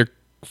looks like they're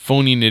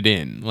phoning it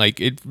in.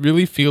 Like it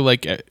really feel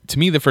like, to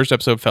me, the first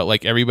episode felt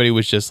like everybody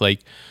was just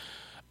like,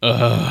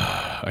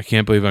 I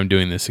can't believe I'm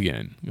doing this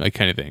again, like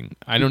kind of thing.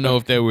 I don't know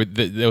if that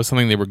was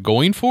something they were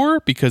going for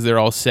because they're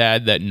all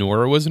sad that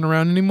Nora wasn't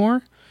around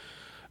anymore,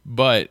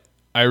 but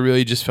I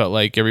really just felt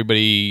like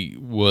everybody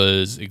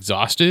was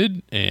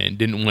exhausted and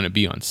didn't want to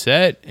be on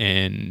set,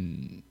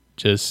 and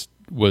just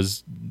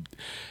was.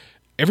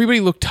 Everybody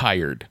looked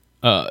tired,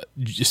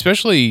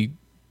 especially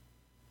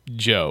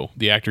Joe,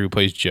 the actor who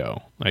plays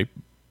Joe. Like,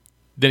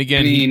 then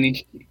again, I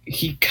mean,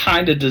 he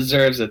kind of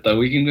deserves it though.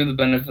 We can give the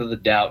benefit of the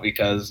doubt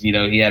because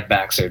he had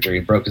back surgery,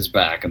 broke his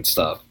back and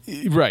stuff.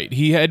 Right,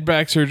 he had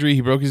back surgery.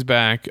 He broke his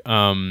back.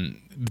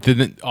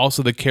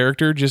 Also, the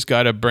character just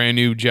got a brand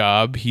new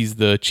job. He's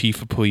the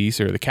chief of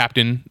police, or the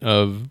captain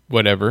of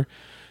whatever,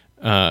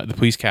 the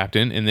police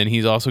captain. And then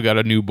he's also got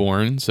a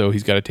newborn, so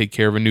he's got to take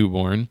care of a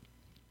newborn.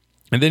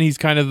 And then he's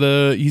kind of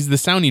he's the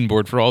sounding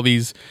board for all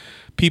these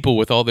people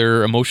with all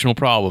their emotional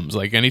problems.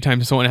 Like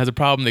anytime someone has a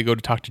problem, they go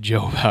to talk to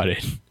Joe about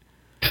it.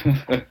 He's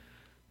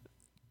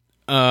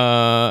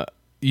a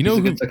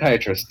good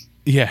psychiatrist.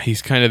 Yeah,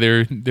 he's kind of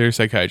their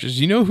psychiatrist.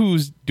 You know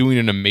who's doing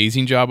an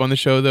amazing job on the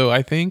show, though,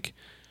 I think?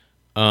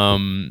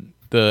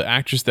 The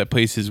actress that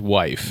plays his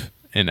wife,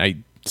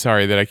 and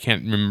sorry that I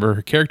can't remember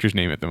her character's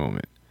name at the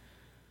moment.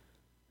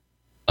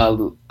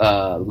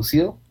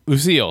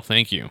 Lucille,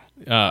 thank you.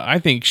 I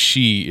think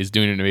she is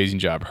doing an amazing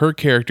job. Her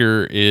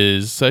character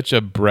is such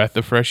a breath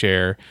of fresh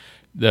air.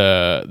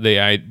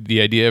 The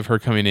idea of her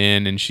coming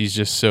in and she's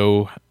just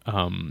so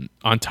on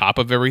top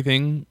of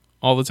everything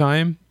all the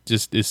time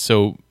just is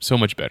so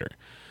much better.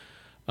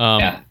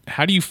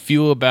 How do you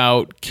feel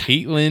about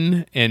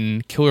Caitlin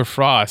and Killer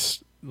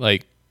Frost,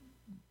 like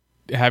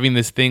having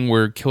this thing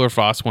where Killer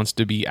Frost wants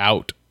to be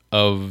out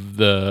of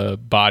the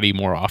body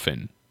more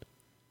often?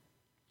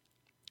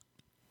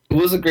 It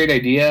was a great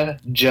idea,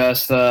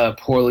 just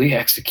poorly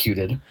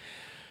executed.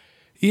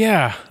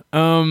 Yeah.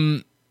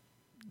 They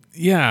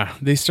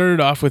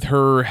started off with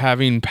her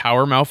having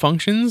power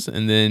malfunctions,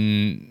 and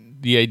then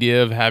the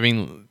idea of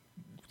having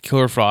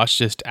Killer Frost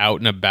just out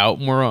and about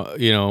more,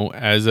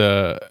 as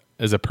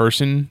a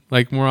person,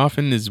 like more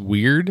often, is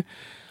weird.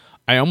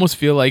 I almost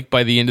feel like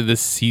by the end of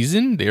this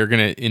season, they're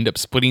going to end up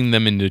splitting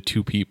them into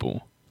two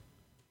people.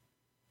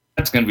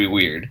 That's going to be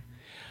weird.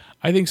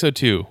 I think so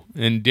too.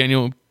 And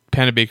Daniel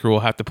Panabaker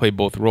will have to play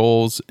both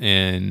roles,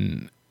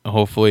 and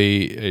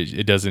hopefully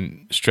it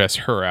doesn't stress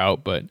her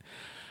out. But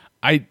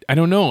I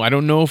don't know. I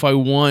don't know if I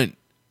want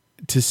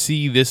to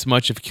see this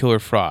much of Killer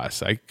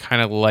Frost. I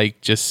kind of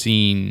like just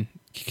seeing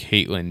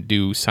Caitlin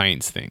do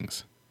science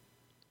things.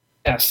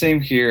 Yeah, same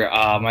here.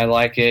 I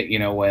like it,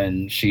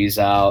 when she's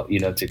out,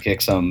 to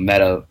kick some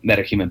meta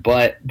human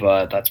butt,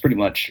 but that's pretty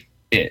much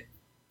it.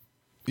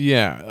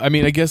 Yeah, I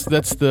mean, I guess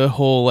that's the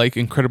whole like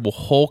Incredible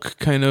Hulk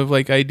kind of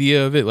like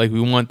idea of it. Like, we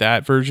want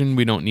that version.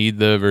 We don't need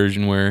the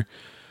version where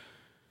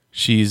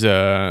she's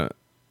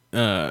out.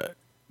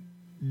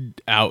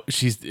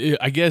 She's.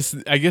 I guess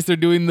they're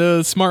doing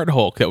the smart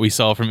Hulk that we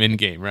saw from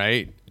Endgame,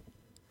 right?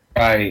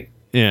 Right.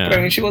 Yeah. But,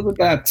 I mean, she wasn't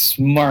that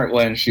smart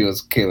when she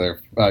was Killer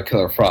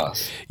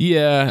Frost.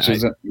 Yeah. She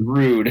was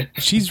rude.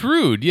 She's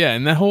rude, yeah.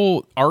 And that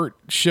whole art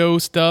show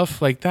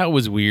stuff, like, that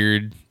was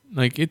weird.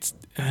 Like,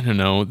 I don't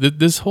know.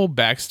 This whole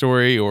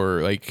backstory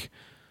or, like,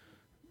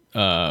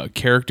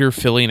 character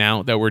filling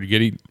out that we're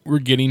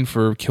getting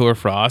for Killer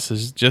Frost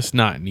is just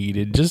not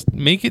needed. Just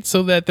make it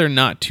so that they're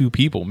not two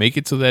people. Make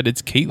it so that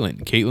it's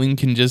Caitlin. Caitlin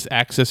can just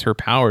access her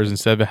powers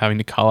instead of having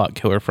to call out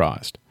Killer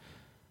Frost.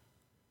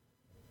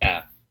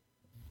 Yeah.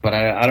 But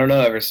I don't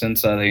know, ever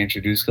since they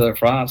introduced Killer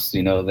Frost,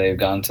 they've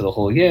gone to the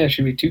whole, it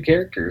should be two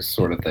characters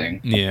sort of thing.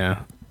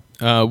 Yeah.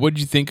 What did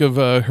you think of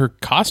her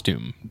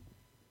costume?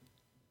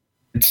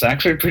 It's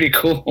actually pretty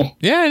cool.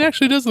 Yeah, it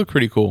actually does look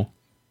pretty cool.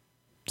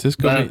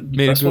 Cisco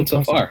made a good one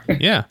so far.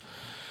 Yeah.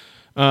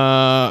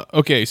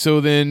 Okay, so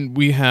then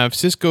we have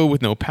Cisco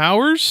with no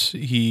powers.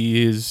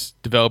 He is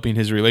developing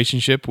his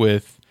relationship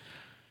with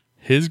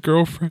his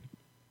girlfriend.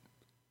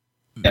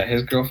 Yeah,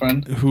 his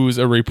girlfriend. Who's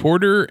a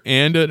reporter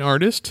and an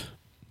artist.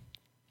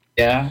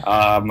 Yeah,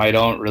 I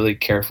don't really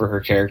care for her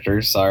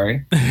character.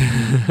 Sorry.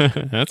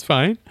 That's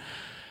fine.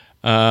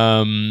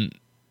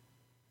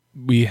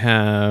 We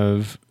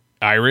have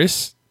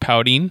Iris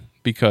pouting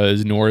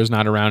because Nora's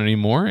not around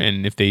anymore,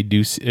 and if they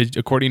do,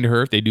 according to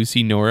her, if they do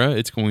see Nora,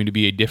 it's going to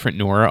be a different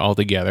Nora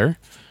altogether.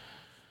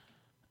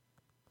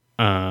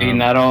 I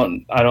mean, I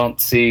don't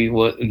see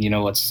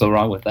what's so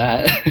wrong with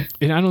that.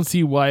 And I don't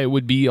see why it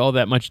would be all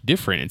that much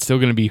different. It's still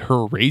going to be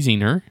her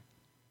raising her.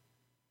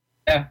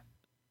 Yeah.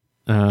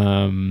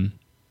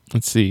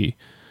 Let's see.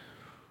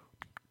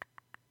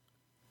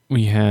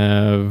 We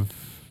have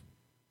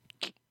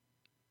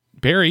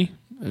Barry.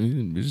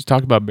 Just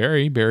talk about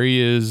Barry. Barry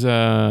is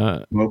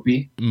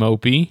mopey.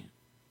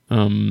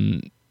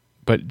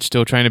 But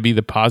still trying to be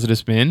the positive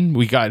spin.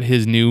 We got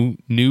his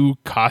new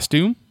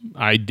costume.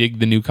 I dig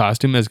the new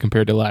costume as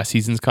compared to last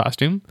season's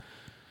costume.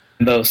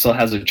 Though still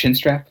has a chin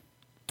strap.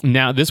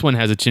 Now this one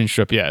has a chin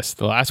strap. Yes,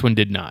 the last one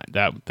did not.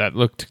 That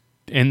looked,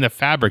 and the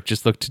fabric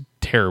just looked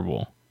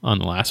terrible on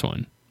the last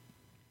one.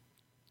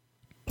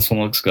 This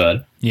one looks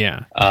good.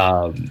 Yeah.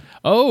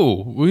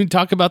 We can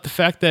talk about the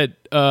fact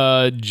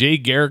that Jay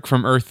Garrick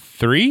from Earth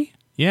 3.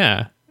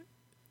 Yeah.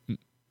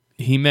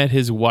 He met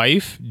his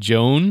wife,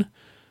 Joan,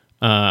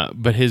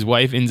 but his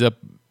wife ends up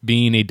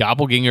being a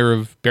doppelganger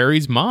of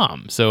Barry's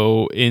mom.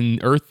 So in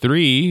Earth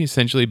 3,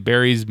 essentially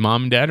Barry's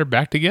mom and dad are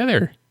back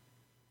together.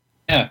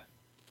 Yeah.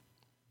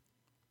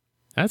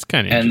 That's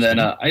kind of interesting. And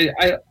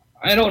then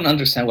I don't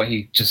understand why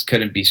he just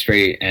couldn't be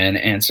straight and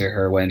answer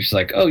her when she's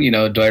like,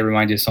 do I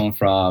remind you of someone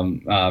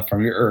from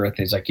your Earth?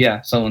 He's like,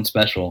 yeah, someone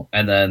special.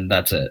 And then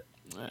that's it.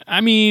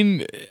 I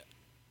mean,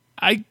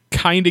 I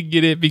kind of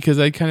get it because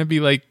I'd kind of be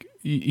like,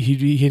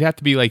 he'd have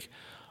to be like,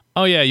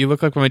 oh yeah, you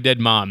look like my dead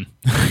mom.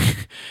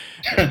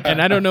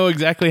 And I don't know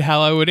exactly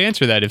how I would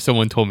answer that if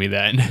someone told me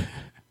that.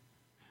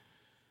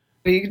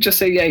 You could just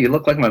say, yeah, you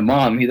look like my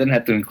mom. He doesn't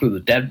have to include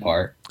the dead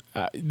part.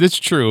 That's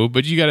true,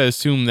 but you got to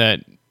assume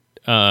that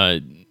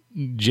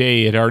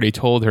Jay had already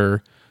told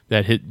her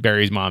that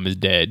Barry's mom is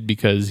dead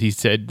because she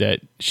said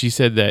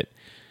that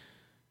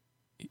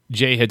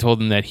Jay had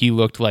told him that he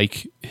looked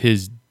like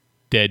his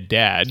dead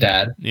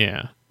dad.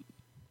 Yeah.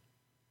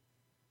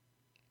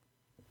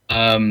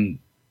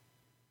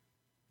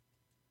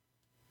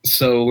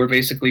 So we're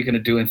basically going to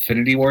do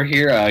Infinity War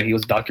here. He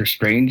was Doctor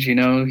Strange,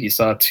 He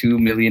saw 2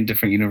 million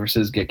different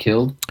universes get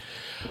killed.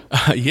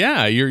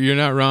 Yeah, you're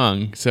not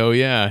wrong. So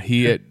yeah,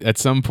 he at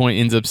some point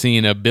ends up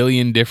seeing 1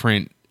 billion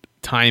different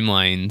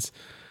timelines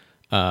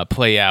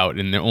play out,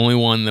 and the only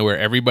one where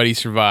everybody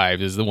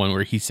survives is the one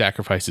where he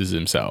sacrifices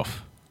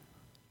himself.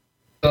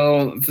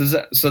 So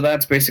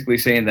that's basically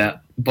saying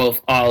that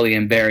both Ollie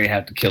and Barry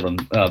have to kill him,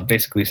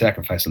 basically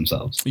sacrifice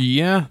themselves.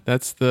 Yeah,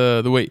 that's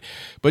the way.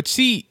 But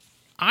see,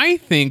 I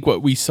think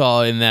what we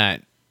saw in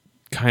that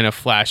kind of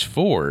flash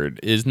forward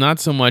is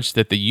not so much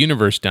that the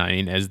universe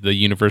dying as the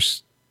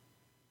universe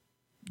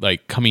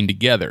like coming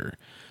together.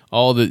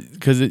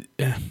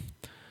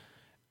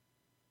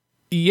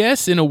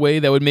 Yes, in a way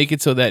that would make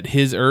it so that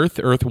his Earth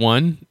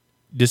 1,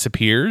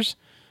 disappears,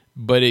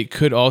 but it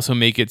could also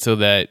make it so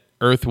that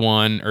Earth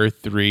 1, Earth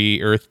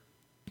 3, Earth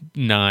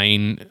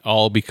 9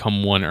 all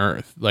become one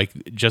Earth. Like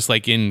just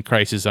like in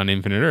Crisis on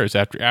Infinite Earths.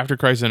 After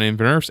Crisis on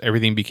Infinite Earths,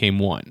 everything became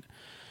one.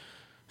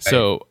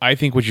 So I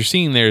think what you're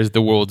seeing there is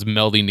the worlds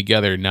melding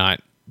together,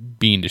 not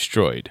being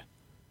destroyed.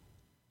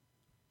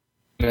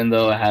 Even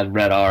though it had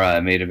red aura,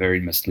 it made it very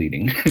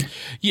misleading.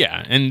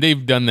 Yeah, and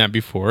they've done that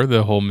before,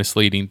 the whole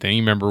misleading thing.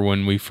 Remember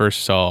when we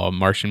first saw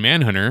Martian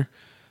Manhunter,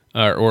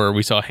 or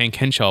we saw Hank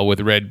Henshaw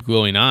with red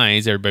glowing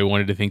eyes, everybody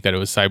wanted to think that it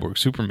was Cyborg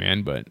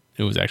Superman, but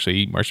it was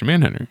actually Martian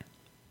Manhunter.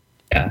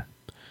 Yeah.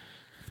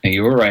 And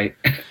you were right.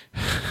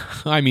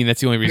 I mean,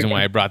 that's the only reason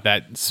why I brought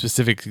that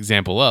specific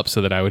example up,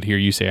 so that I would hear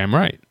you say I'm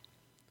right.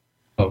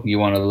 Oh, you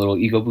want a little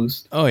ego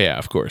boost? Oh yeah,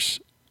 of course.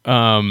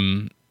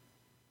 Who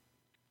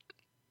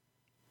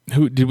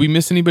did we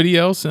miss? Anybody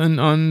else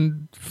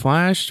on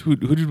Flash? Who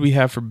did we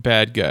have for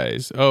bad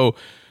guys? Oh,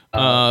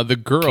 the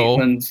girl.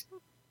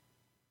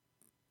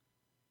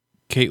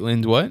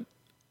 Caitlin's what?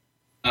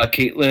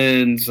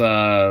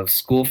 Caitlin's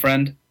school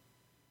friend.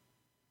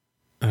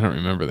 I don't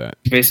remember that.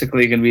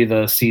 Basically, going to be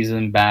the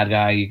seasoned bad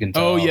guy. You can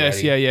tell. Oh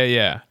yes,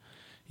 already.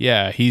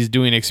 yeah. He's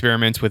doing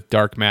experiments with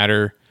dark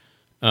matter,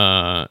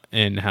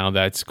 and how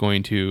that's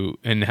going to,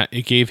 and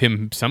it gave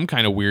him some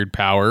kind of weird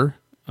power.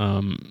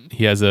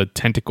 He has a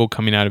tentacle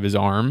coming out of his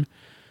arm.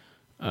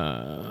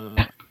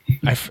 I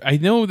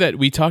know that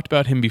we talked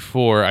about him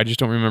before. I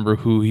just don't remember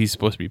who he's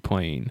supposed to be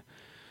playing.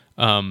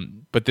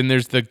 But then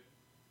there's the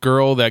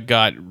girl that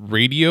got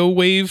radio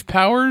wave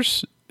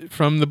powers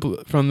from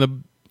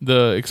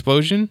the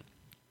explosion,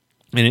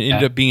 and it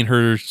ended up being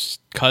her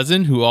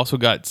cousin who also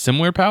got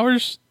similar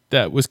powers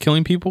that was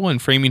killing people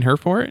and framing her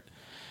for it.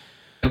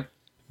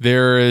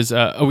 There is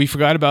we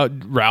forgot about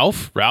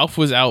Ralph. Ralph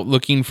was out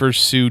looking for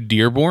Sue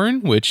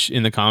Dearborn, which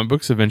in the comic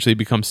books eventually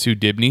becomes Sue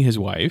Dibney, his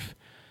wife.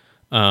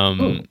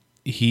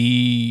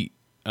 He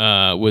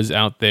was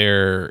out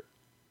there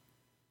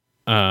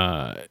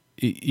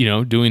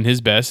doing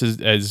his best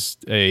as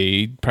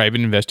a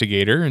private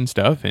investigator and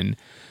stuff. And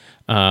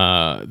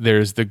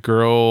there's the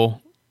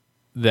girl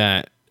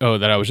that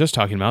I was just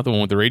talking about, the one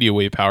with the radio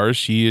wave powers.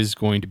 She is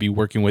going to be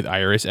working with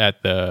Iris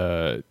at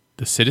the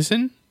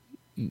Citizen.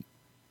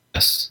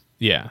 Yes.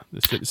 Yeah,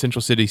 the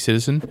Central City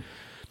Citizen,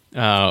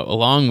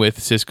 along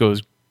with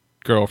Cisco's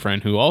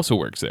girlfriend, who also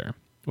works there.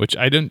 Which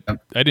I didn't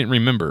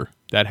remember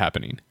that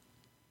happening.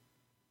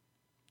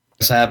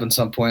 This happened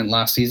some point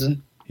last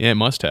season. Yeah, it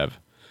must have.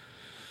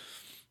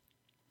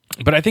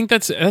 But I think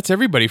that's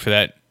everybody for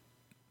that.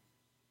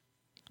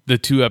 The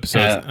 2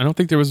 episodes. I don't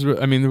think there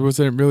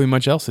wasn't really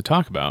much else to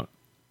talk about.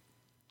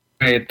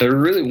 Right, there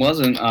really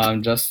wasn't.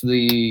 Just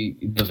the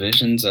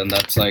divisions, and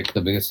that's like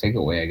the biggest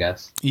takeaway, I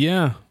guess.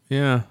 Yeah.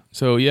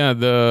 So yeah,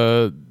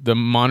 the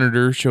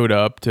monitor showed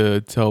up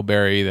to tell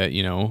Barry that,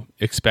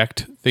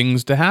 expect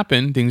things to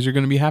happen. Things are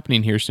going to be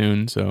happening here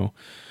soon. So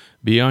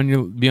be on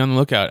the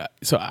lookout.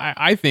 So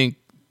I think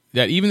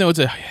that even though it's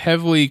a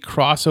heavily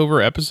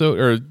crossover episode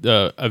or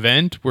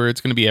event where it's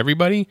going to be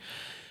everybody,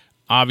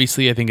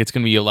 obviously I think it's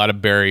going to be a lot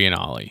of Barry and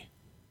Ollie.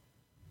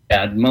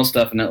 Yeah, most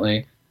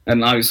definitely,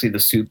 and obviously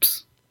the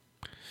soups.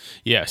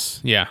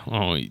 Yes. Yeah.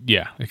 Oh,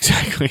 yeah.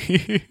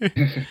 Exactly.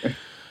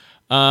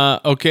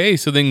 Okay,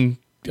 so then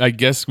I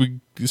guess we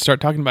start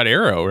talking about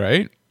Arrow,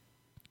 right?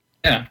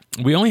 Yeah.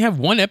 We only have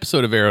 1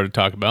 episode of Arrow to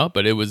talk about,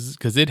 but it was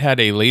because it had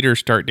a later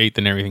start date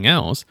than everything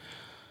else.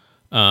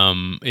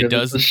 It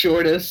does the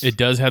shortest. It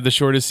does have the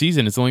shortest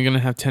season. It's only going to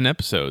have 10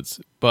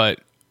 episodes, but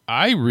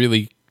I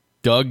really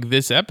dug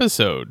this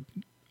episode.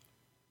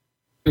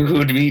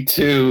 Dude, me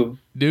too.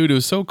 Dude, it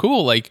was so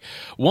cool. Like,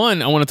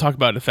 one, I want to talk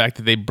about the fact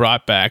that they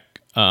brought back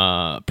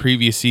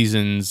previous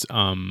seasons'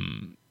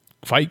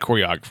 fight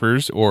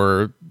choreographers,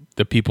 or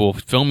the people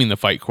filming the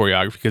fight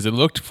choreography, because it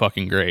looked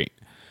fucking great.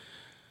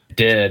 It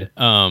did.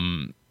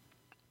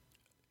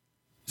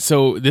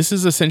 So this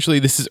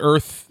is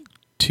Earth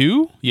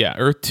 2? Yeah,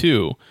 Earth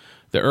 2.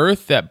 The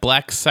Earth that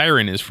Black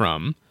Siren is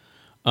from.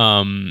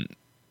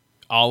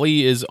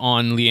 Ollie is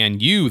on Lian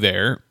Yu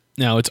there.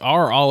 Now it's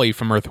our Ollie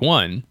from Earth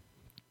 1.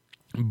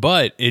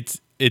 But it's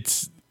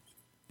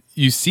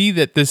you see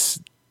that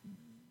this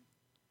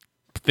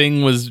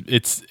thing was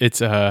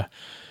it's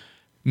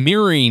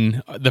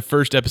mirroring the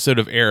first episode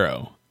of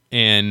Arrow.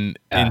 And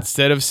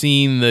instead of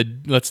seeing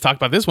let's talk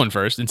about this one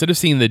first. Instead of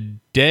seeing the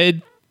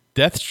dead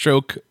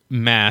Deathstroke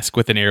mask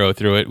with an arrow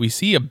through it, we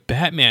see a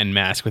Batman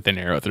mask with an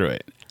arrow through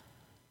it.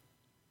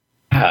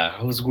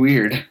 It was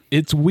weird.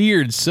 It's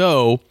weird.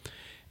 So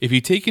if you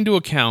take into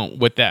account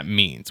what that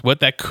means, what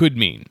that could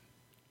mean.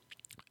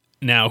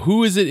 Now,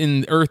 who is it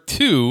in Earth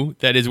 2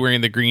 that is wearing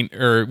the green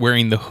or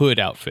wearing the hood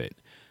outfit?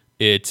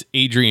 It's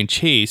Adrian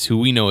Chase, who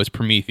we know as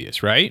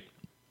Prometheus, right?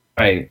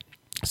 Right.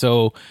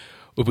 So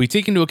if we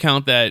take into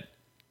account that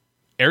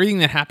everything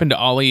that happened to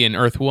Ollie in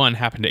Earth 1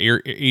 happened to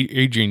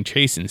Adrian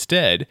Chase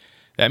instead,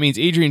 that means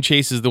Adrian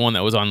Chase is the one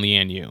that was on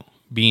Lian Yu,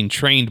 being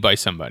trained by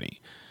somebody.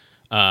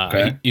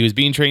 He was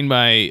being trained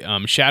by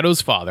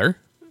Shadow's father,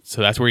 so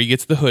that's where he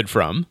gets the hood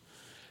from.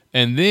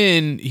 And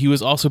then he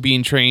was also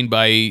being trained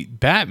by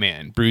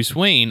Batman, Bruce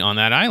Wayne, on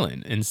that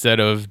island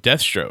instead of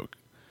Deathstroke.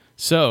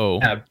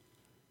 So,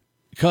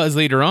 because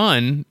later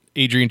on,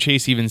 Adrian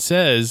Chase even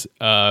says,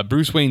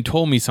 Bruce Wayne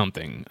told me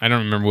something. I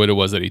don't remember what it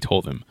was that he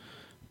told him.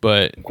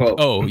 But, quote.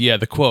 Oh, yeah,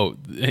 the quote.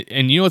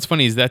 And you know what's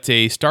funny is that's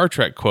a Star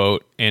Trek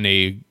quote and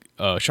a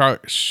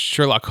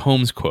Sherlock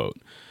Holmes quote.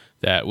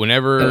 That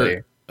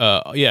whenever,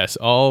 yes,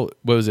 what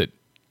was it?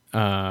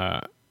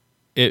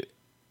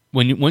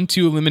 Once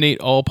you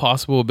eliminate all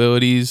possible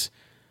abilities,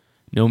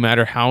 no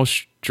matter how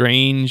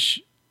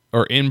strange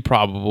or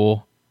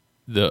improbable,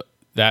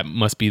 that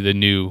must be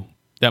the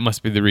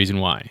reason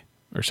why,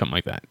 or something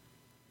like that.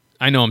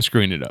 I know I'm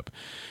screwing it up.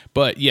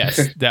 But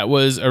yes, that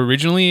was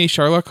originally a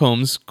Sherlock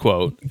Holmes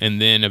quote,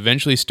 and then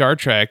eventually Star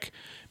Trek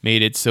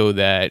made it so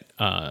that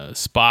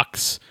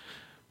Spock's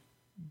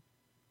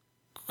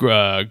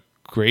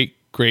great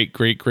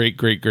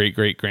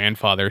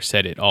grandfather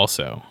said it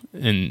also,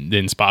 and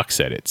then Spock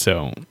said it.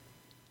 So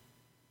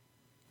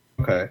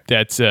okay,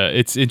 that's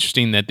it's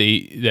interesting that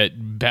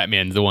that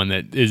Batman's the one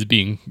that is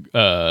being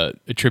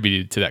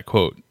attributed to that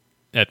quote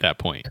at that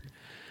point.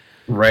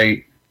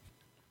 Right.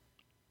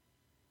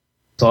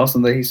 It's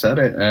awesome that he said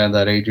it, and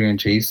that Adrian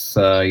Chase,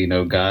 got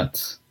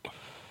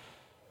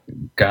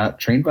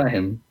trained by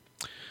him.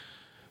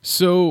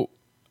 So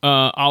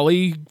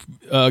Ollie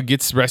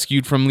gets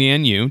rescued from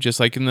Lian Yu, just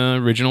like in the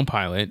original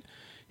pilot.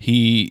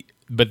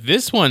 But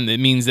this one, it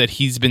means that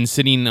he's been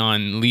sitting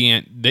on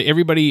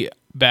everybody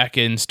back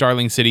in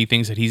Starling City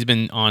thinks that he's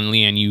been on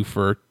Lian Yu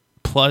for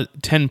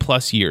 10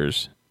 plus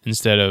years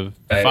instead of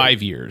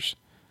 5 years.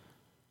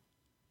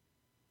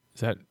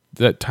 Does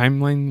that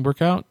timeline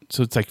work out?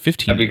 So it's like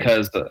 15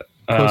 because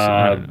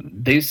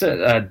they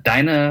said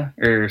Dinah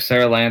or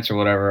Sarah Lance or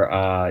whatever.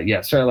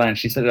 Sarah Lance.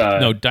 She said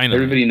no, Dinah.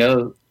 Everybody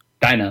knows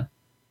Dinah.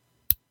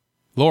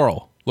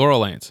 Laurel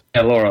Lance.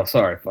 Yeah, Laurel.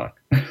 Sorry, fuck.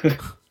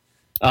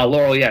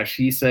 Laurel. Yeah,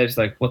 she said, she's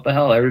like, what the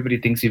hell? Everybody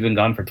thinks you've been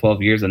gone for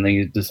 12 years, and then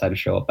you decide to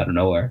show up out of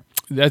nowhere.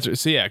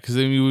 Because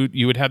then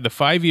you would have the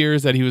 5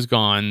 years that he was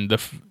gone,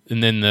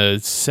 and then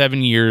the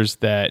 7 years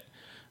that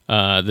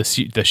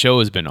the show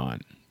has been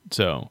on.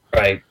 So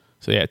right.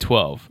 So yeah,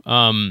 12.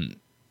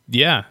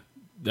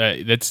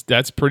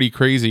 That's pretty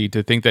crazy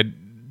to think that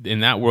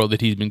in that world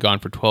that he's been gone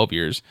for 12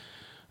 years.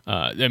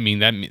 I mean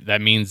that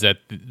means that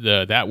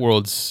that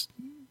world's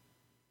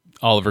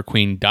Oliver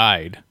Queen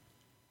died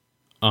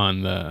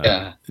on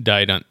the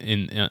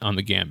on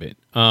the Gambit.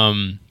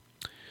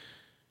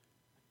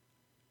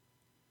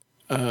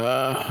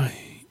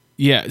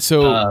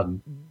 So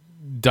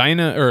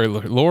Dinah or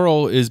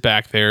Laurel is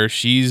back there.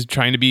 She's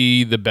trying to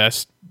be the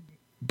best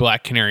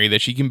Black Canary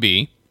that she can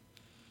be.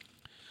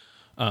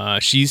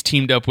 She's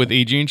teamed up with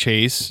Adrian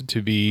Chase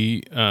to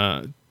be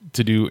to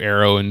do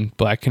Arrow and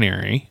Black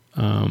Canary.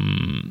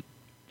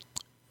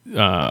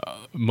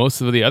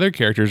 Most of the other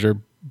characters are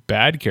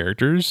bad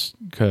characters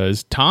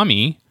because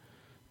Tommy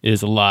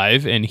is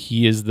alive and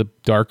he is the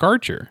Dark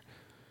Archer.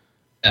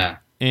 Yeah.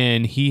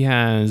 And he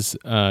has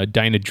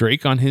Dinah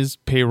Drake on his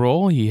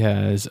payroll. He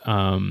has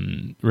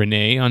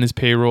Renee on his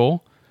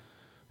payroll.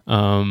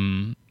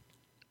 Oliver's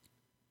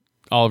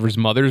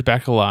mother's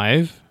back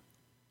alive.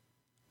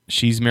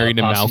 She's married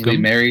to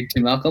Malcolm. Married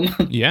to Malcolm?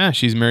 Yeah,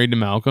 she's married to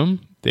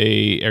Malcolm.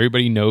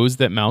 Everybody knows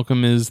that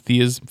Malcolm is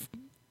Thea's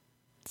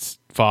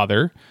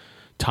father.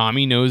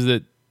 Tommy knows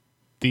that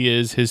Thea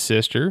is his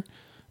sister.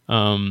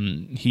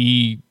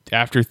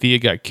 After Thea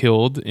got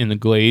killed in the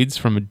Glades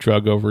from a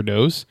drug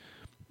overdose,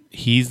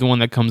 he's the one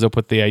that comes up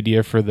with the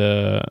idea for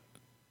the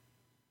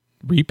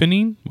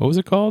reapening. What was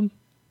it called?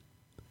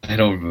 I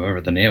don't remember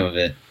the name of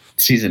it.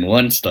 Season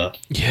 1 stuff.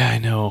 Yeah, I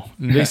know.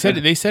 They said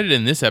it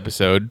in this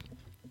episode.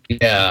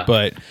 Yeah.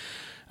 But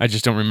I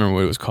just don't remember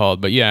what it was called.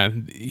 But yeah,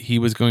 he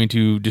was going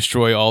to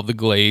destroy all the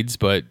Glades,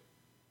 but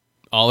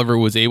Oliver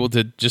was able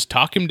to just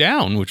talk him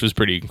down, which was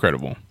pretty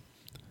incredible.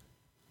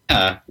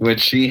 Yeah,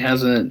 which he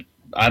hasn't.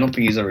 I don't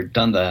think he's ever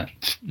done that.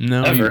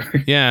 No.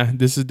 Ever. Yeah,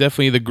 this is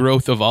definitely the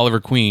growth of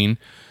Oliver Queen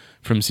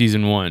from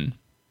season 1.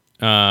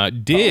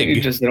 Dig.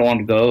 You just didn't want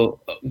to go.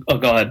 Oh,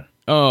 go ahead.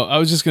 Oh, I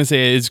was just going to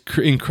say it's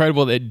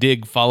incredible that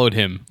Dig followed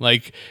him.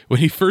 Like when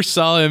he first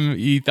saw him,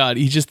 he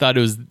just thought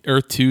it was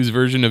Earth 2's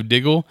version of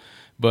Diggle,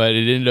 but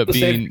it ended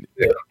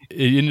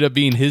up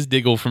being his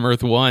Diggle from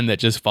Earth 1 that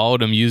just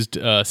followed him, used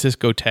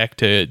Cisco tech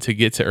to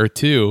get to Earth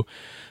 2.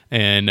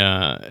 And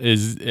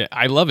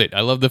I love it.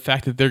 I love the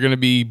fact that they're going to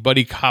be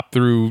buddy cop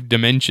through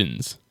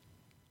dimensions.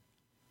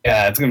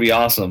 Yeah, it's going to be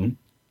awesome.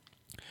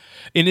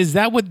 And is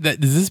that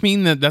does this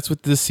mean that that's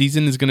what this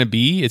season is going to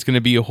be? It's going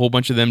to be a whole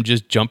bunch of them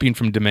just jumping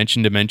from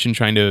dimension to dimension,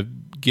 trying to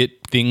get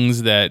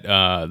things that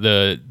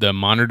the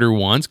Monitor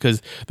wants?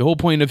 Because the whole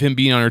point of him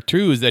being on Earth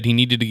 2 is that he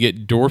needed to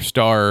get Dwarf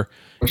Star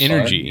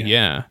energy.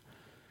 Yeah.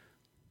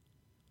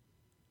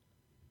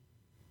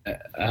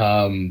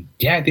 I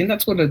think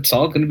that's what it's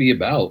all going to be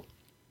about.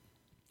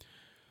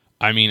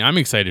 I mean, I'm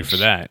excited for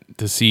that,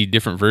 to see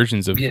different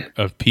versions of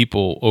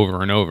people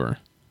over and over.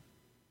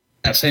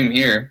 Same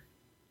here.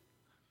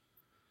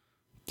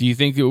 Do you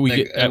think that we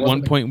get at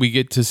one point we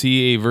get to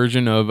see a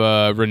version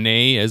of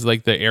Renee as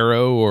like the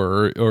Arrow,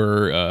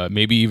 or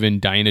maybe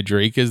even Dinah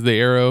Drake as the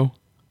Arrow?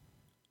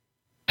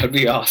 That'd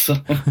be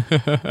awesome.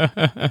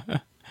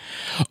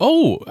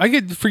 Oh,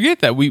 I forget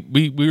that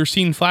we were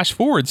seeing flash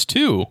forwards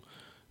too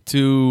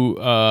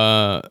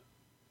to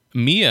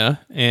Mia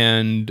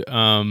and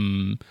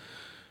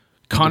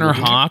Connor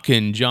Hawke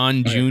and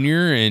John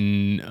Jr.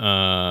 and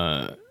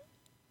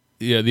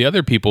the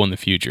other people in the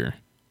future.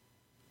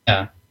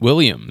 Yeah.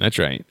 William, that's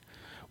right.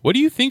 What do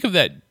you think of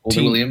that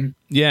older William?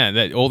 Yeah,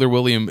 that older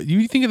William. Do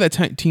you think of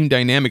that team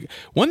dynamic?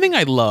 One thing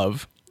I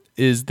love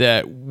is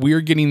that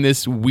we're getting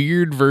this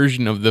weird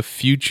version of the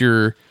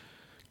future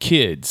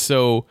kids.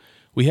 So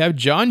we have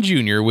John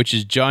Jr., which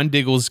is John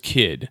Diggle's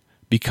kid,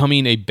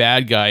 becoming a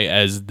bad guy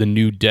as the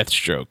new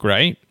Deathstroke,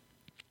 right?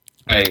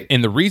 Right.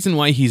 And the reason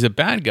why he's a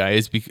bad guy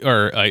is,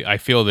 I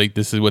feel like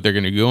this is what they're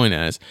going to go in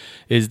as,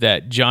 is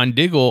that John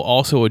Diggle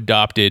also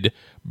adopted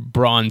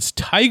Bronze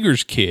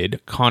Tiger's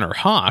kid, Connor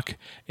Hawk,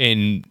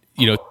 and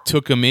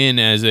took him in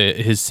as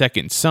his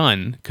second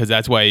son, because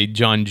that's why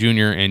John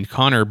Jr. and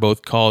Connor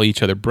both call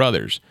each other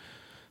brothers.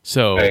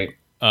 So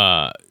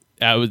that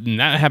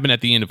happened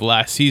at the end of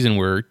last season,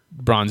 where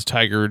Bronze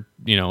Tiger,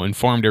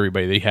 informed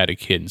everybody they had a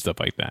kid and stuff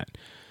like that.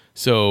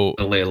 So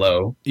lay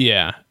low.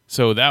 Yeah.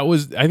 So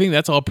I think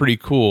that's all pretty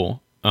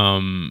cool.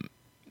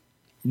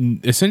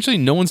 Essentially,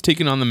 no one's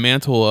taken on the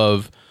mantle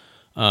of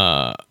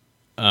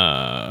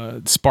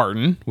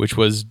Spartan, which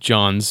was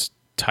John's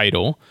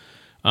title.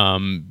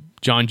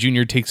 John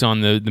Jr. takes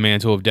on the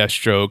mantle of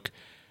Deathstroke.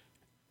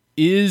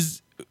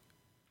 Is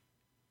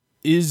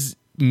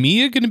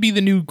Mia going to be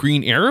the new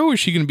Green Arrow, or is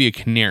she going to be a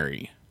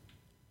Canary?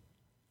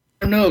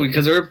 I don't know,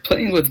 because they're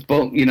playing with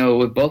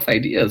both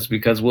ideas,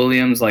 because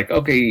William's like,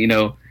 okay,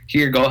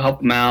 here, go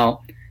help him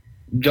out.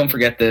 Don't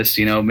forget this,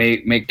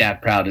 make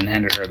Dad proud, and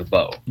handed her the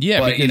bow. Yeah,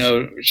 but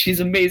she's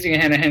amazing at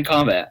hand-to-hand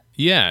combat.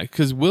 Yeah,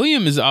 because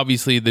William is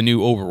obviously the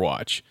new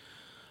Overwatch.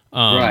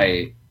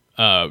 Right.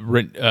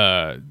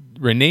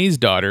 Renee's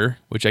daughter,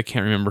 which I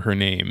can't remember her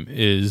name,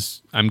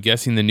 is, I'm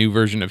guessing, the new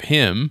version of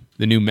him,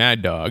 the new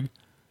Mad Dog.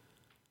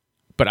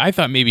 But I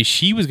thought maybe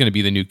she was going to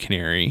be the new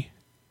Canary.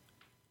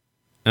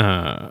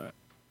 But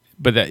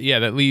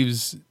that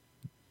leaves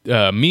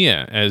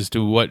Mia as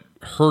to what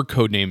her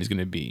code name is going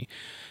to be.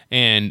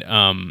 And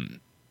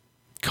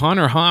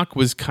Connor Hawk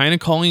was kind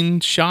of calling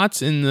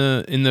shots in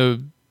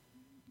the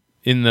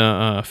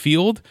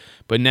field,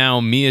 but now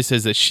Mia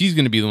says that she's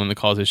going to be the one that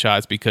calls the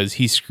shots because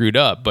he screwed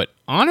up. But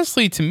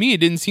honestly, to me, it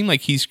didn't seem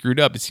like he screwed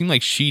up. It seemed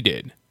like she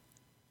did.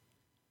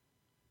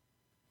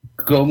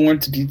 Go more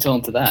into detail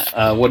into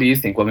that. What do you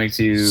think? What makes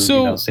you,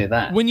 say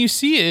that? When you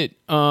see it,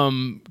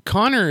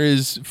 Connor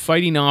is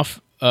fighting off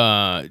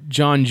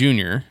John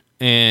Jr.,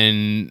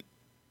 and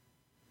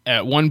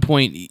at one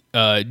point,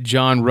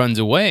 John runs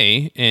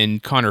away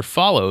and Connor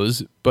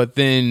follows, but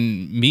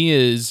then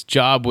Mia's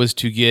job was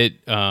to get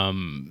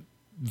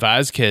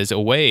Vasquez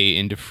away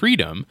into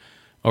freedom,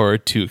 or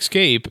to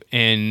escape,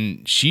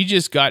 and she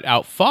just got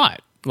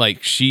outfought.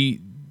 Like,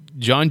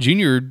 John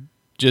Jr.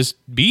 just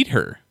beat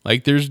her.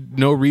 Like, there's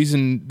no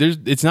reason.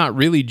 It's not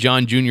really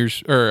John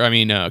Jr.'s,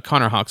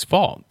 Connor Hawk's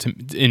fault,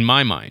 in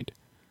my mind.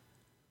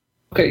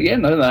 Okay, yeah,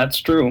 no, that's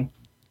true.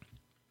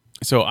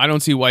 So I don't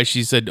see why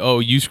she said, "Oh,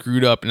 you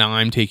screwed up, now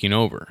I'm taking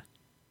over."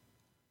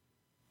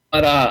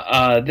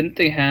 But didn't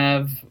they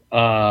have?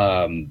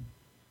 I'm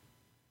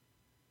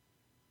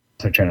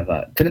trying to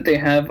thought. Didn't they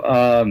have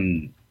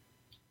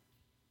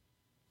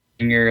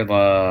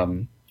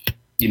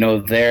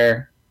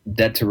they're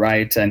dead to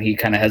rights, and he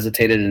kind of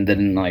hesitated and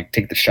didn't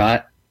take the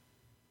shot?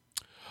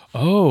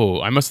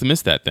 Oh, I must have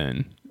missed that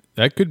then.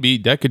 That could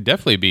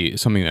definitely be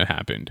something that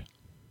happened.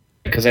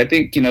 Because I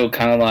think kind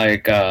of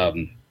like.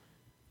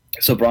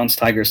 So Bronze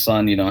Tiger's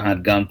son,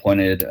 had gun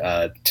pointed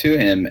to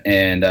him,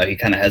 and he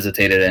kind of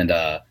hesitated and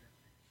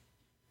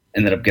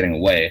ended up getting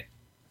away.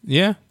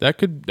 Yeah, I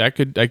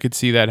could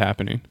see that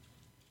happening.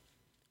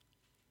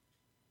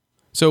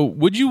 So,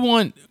 would you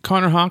want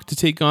Connor Hawk to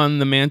take on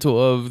the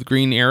mantle of the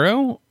Green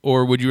Arrow,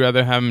 or would you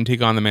rather have him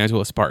take on the mantle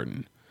of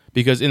Spartan?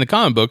 Because in the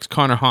comic books,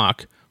 Connor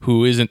Hawk,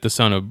 who isn't the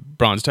son of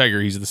Bronze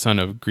Tiger, he's the son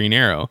of Green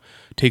Arrow,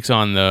 takes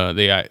on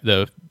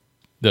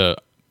the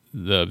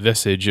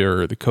visage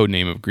or the code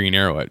name of Green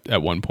Arrow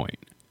at one point.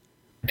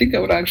 I think I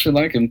would actually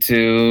like him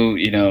to,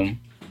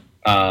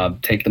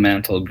 take the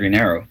mantle of Green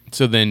Arrow.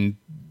 So then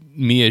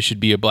Mia should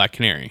be a Black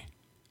Canary.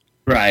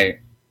 Right.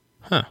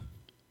 Huh.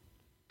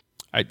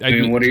 I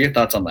mean, what are your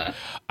thoughts on that?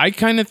 I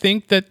kind of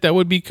think that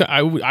would be,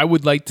 I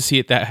would like to see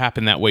it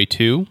happen that way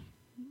too,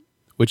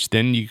 which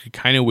then you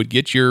kind of would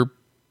get your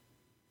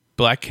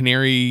Black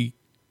Canary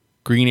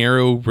Green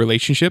Arrow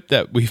relationship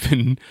that we've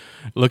been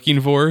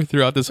looking for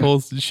throughout this whole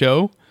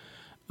show.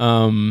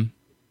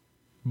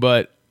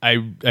 But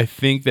I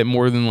think that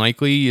more than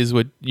likely is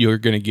what you're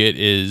going to get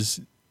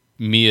is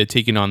Mia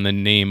taking on the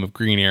name of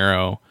Green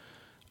Arrow.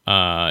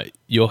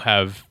 You'll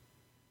have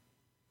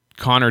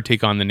Connor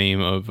take on the name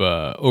of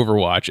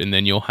Overwatch, and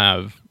then you'll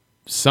have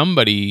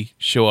somebody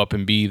show up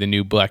and be the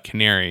new Black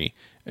Canary,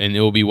 and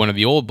it will be one of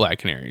the old Black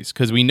Canaries,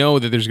 because we know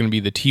that there's going to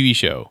be the TV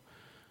show.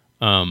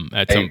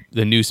 The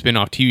new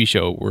spin-off TV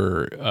show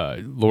where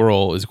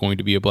Laurel is going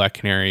to be a Black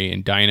Canary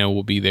and Dinah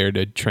will be there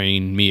to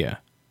train Mia.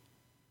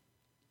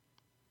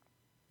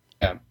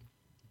 Yeah.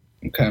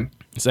 Okay.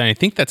 So I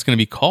think that's going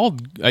to be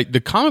called,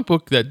 the comic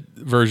book, that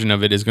version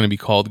of it is going to be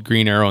called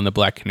Green Arrow and the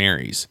Black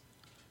Canaries.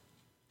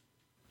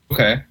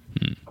 Okay.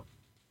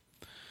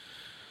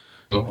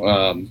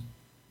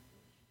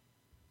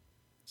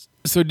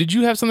 So did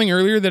you have something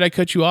earlier that I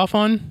cut you off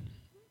on?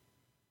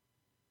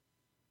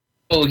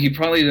 Oh, he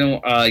probably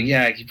didn't.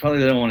 He probably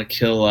didn't want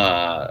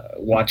to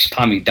watch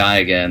Tommy die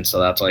again, so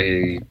that's why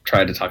he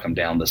tried to talk him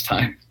down this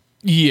time.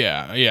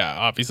 Yeah,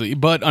 obviously.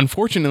 But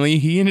unfortunately,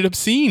 he ended up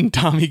seeing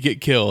Tommy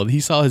get killed. He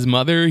saw his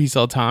mother, he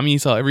saw Tommy, he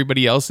saw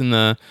everybody else in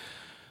the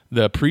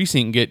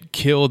precinct get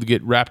killed,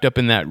 get wrapped up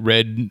in that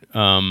red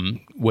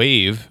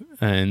wave,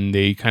 and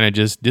they kind of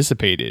just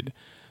dissipated.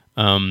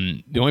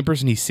 The only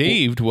person he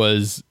saved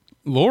was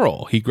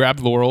Laurel. He grabbed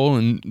Laurel,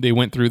 and they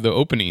went through the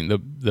opening,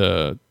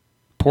 the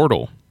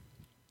portal.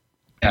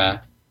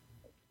 Yeah.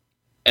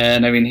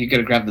 And I mean, he could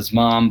have grabbed his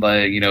mom, but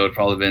it'd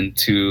probably been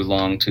too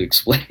long to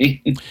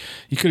explain.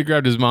 He could have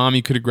grabbed his mom.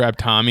 He could have grabbed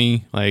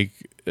Tommy. Like,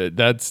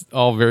 that's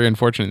all very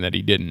unfortunate that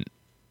he didn't.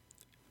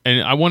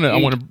 And I want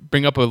to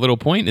bring up a little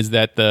point is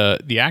that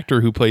the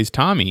actor who plays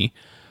Tommy,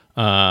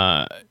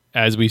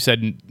 as we've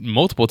said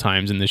multiple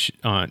times in this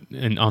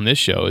on this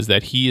show, is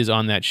that he is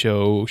on that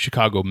show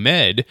Chicago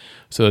Med.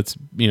 So it's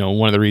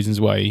one of the reasons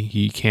why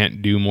he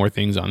can't do more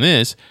things on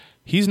this.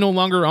 He's no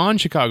longer on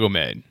Chicago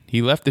Med.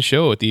 He left the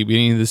show at the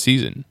beginning of the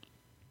season.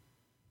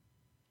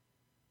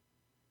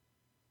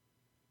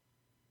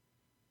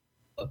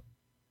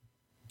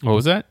 What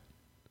was that?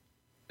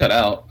 Cut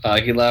out.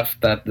 He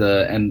left at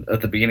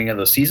the beginning of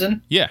the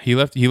season. Yeah, he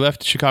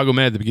left Chicago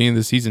Med at the beginning of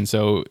the season.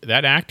 So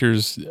that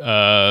actor's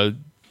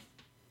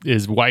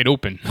is wide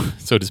open,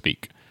 so to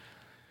speak.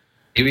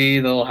 Maybe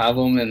they'll have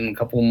him in a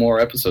couple more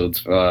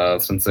episodes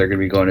since they're going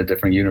to be going to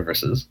different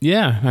universes.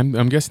 Yeah,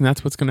 I'm guessing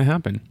that's what's going to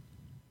happen.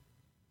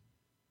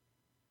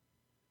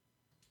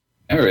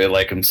 I really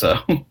like him so.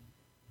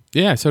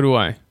 Yeah, so do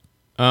I.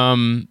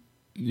 Do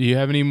you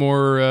have any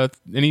more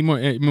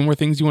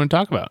things you want to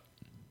talk about?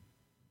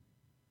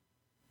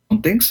 I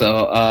don't think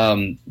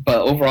so. But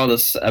overall,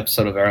 this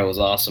episode of Arrow was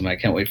awesome. I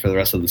can't wait for the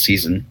rest of the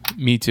season.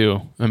 Me too.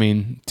 I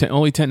mean,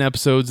 only 10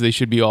 episodes. They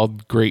should be all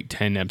great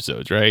 10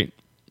 episodes, right?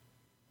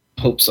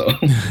 Hope so.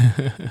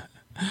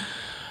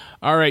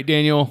 All right,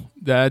 Daniel,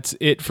 that's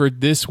it for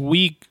this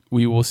week.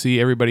 We will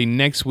see everybody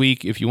next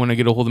week. If you want to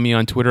get a hold of me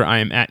on Twitter, I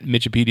am at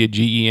Mitchipedia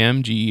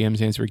GEM. GEM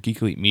stands for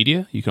Geek Elite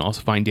Media. You can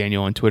also find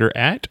Daniel on Twitter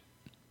at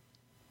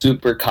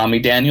Super Commie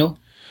Daniel.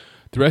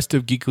 The rest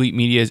of Geek Elite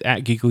Media is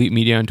at Geek Elite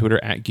Media on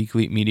Twitter, at Geek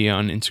Elite Media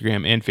on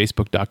Instagram, and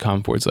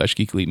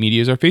Facebook.com/Geek Elite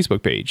Media is our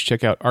Facebook page.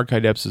 Check out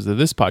archived episodes of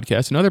this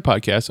podcast and other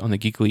podcasts on the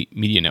Geek Elite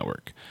Media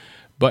Network.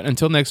 But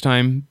until next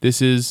time,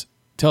 this is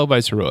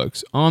Televised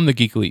Heroics on the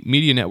Geek Elite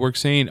Media Network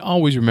saying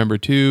always remember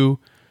to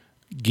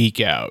geek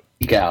out.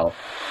 Geek out.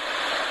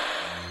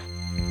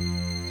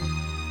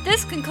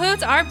 This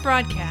concludes our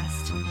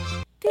broadcast.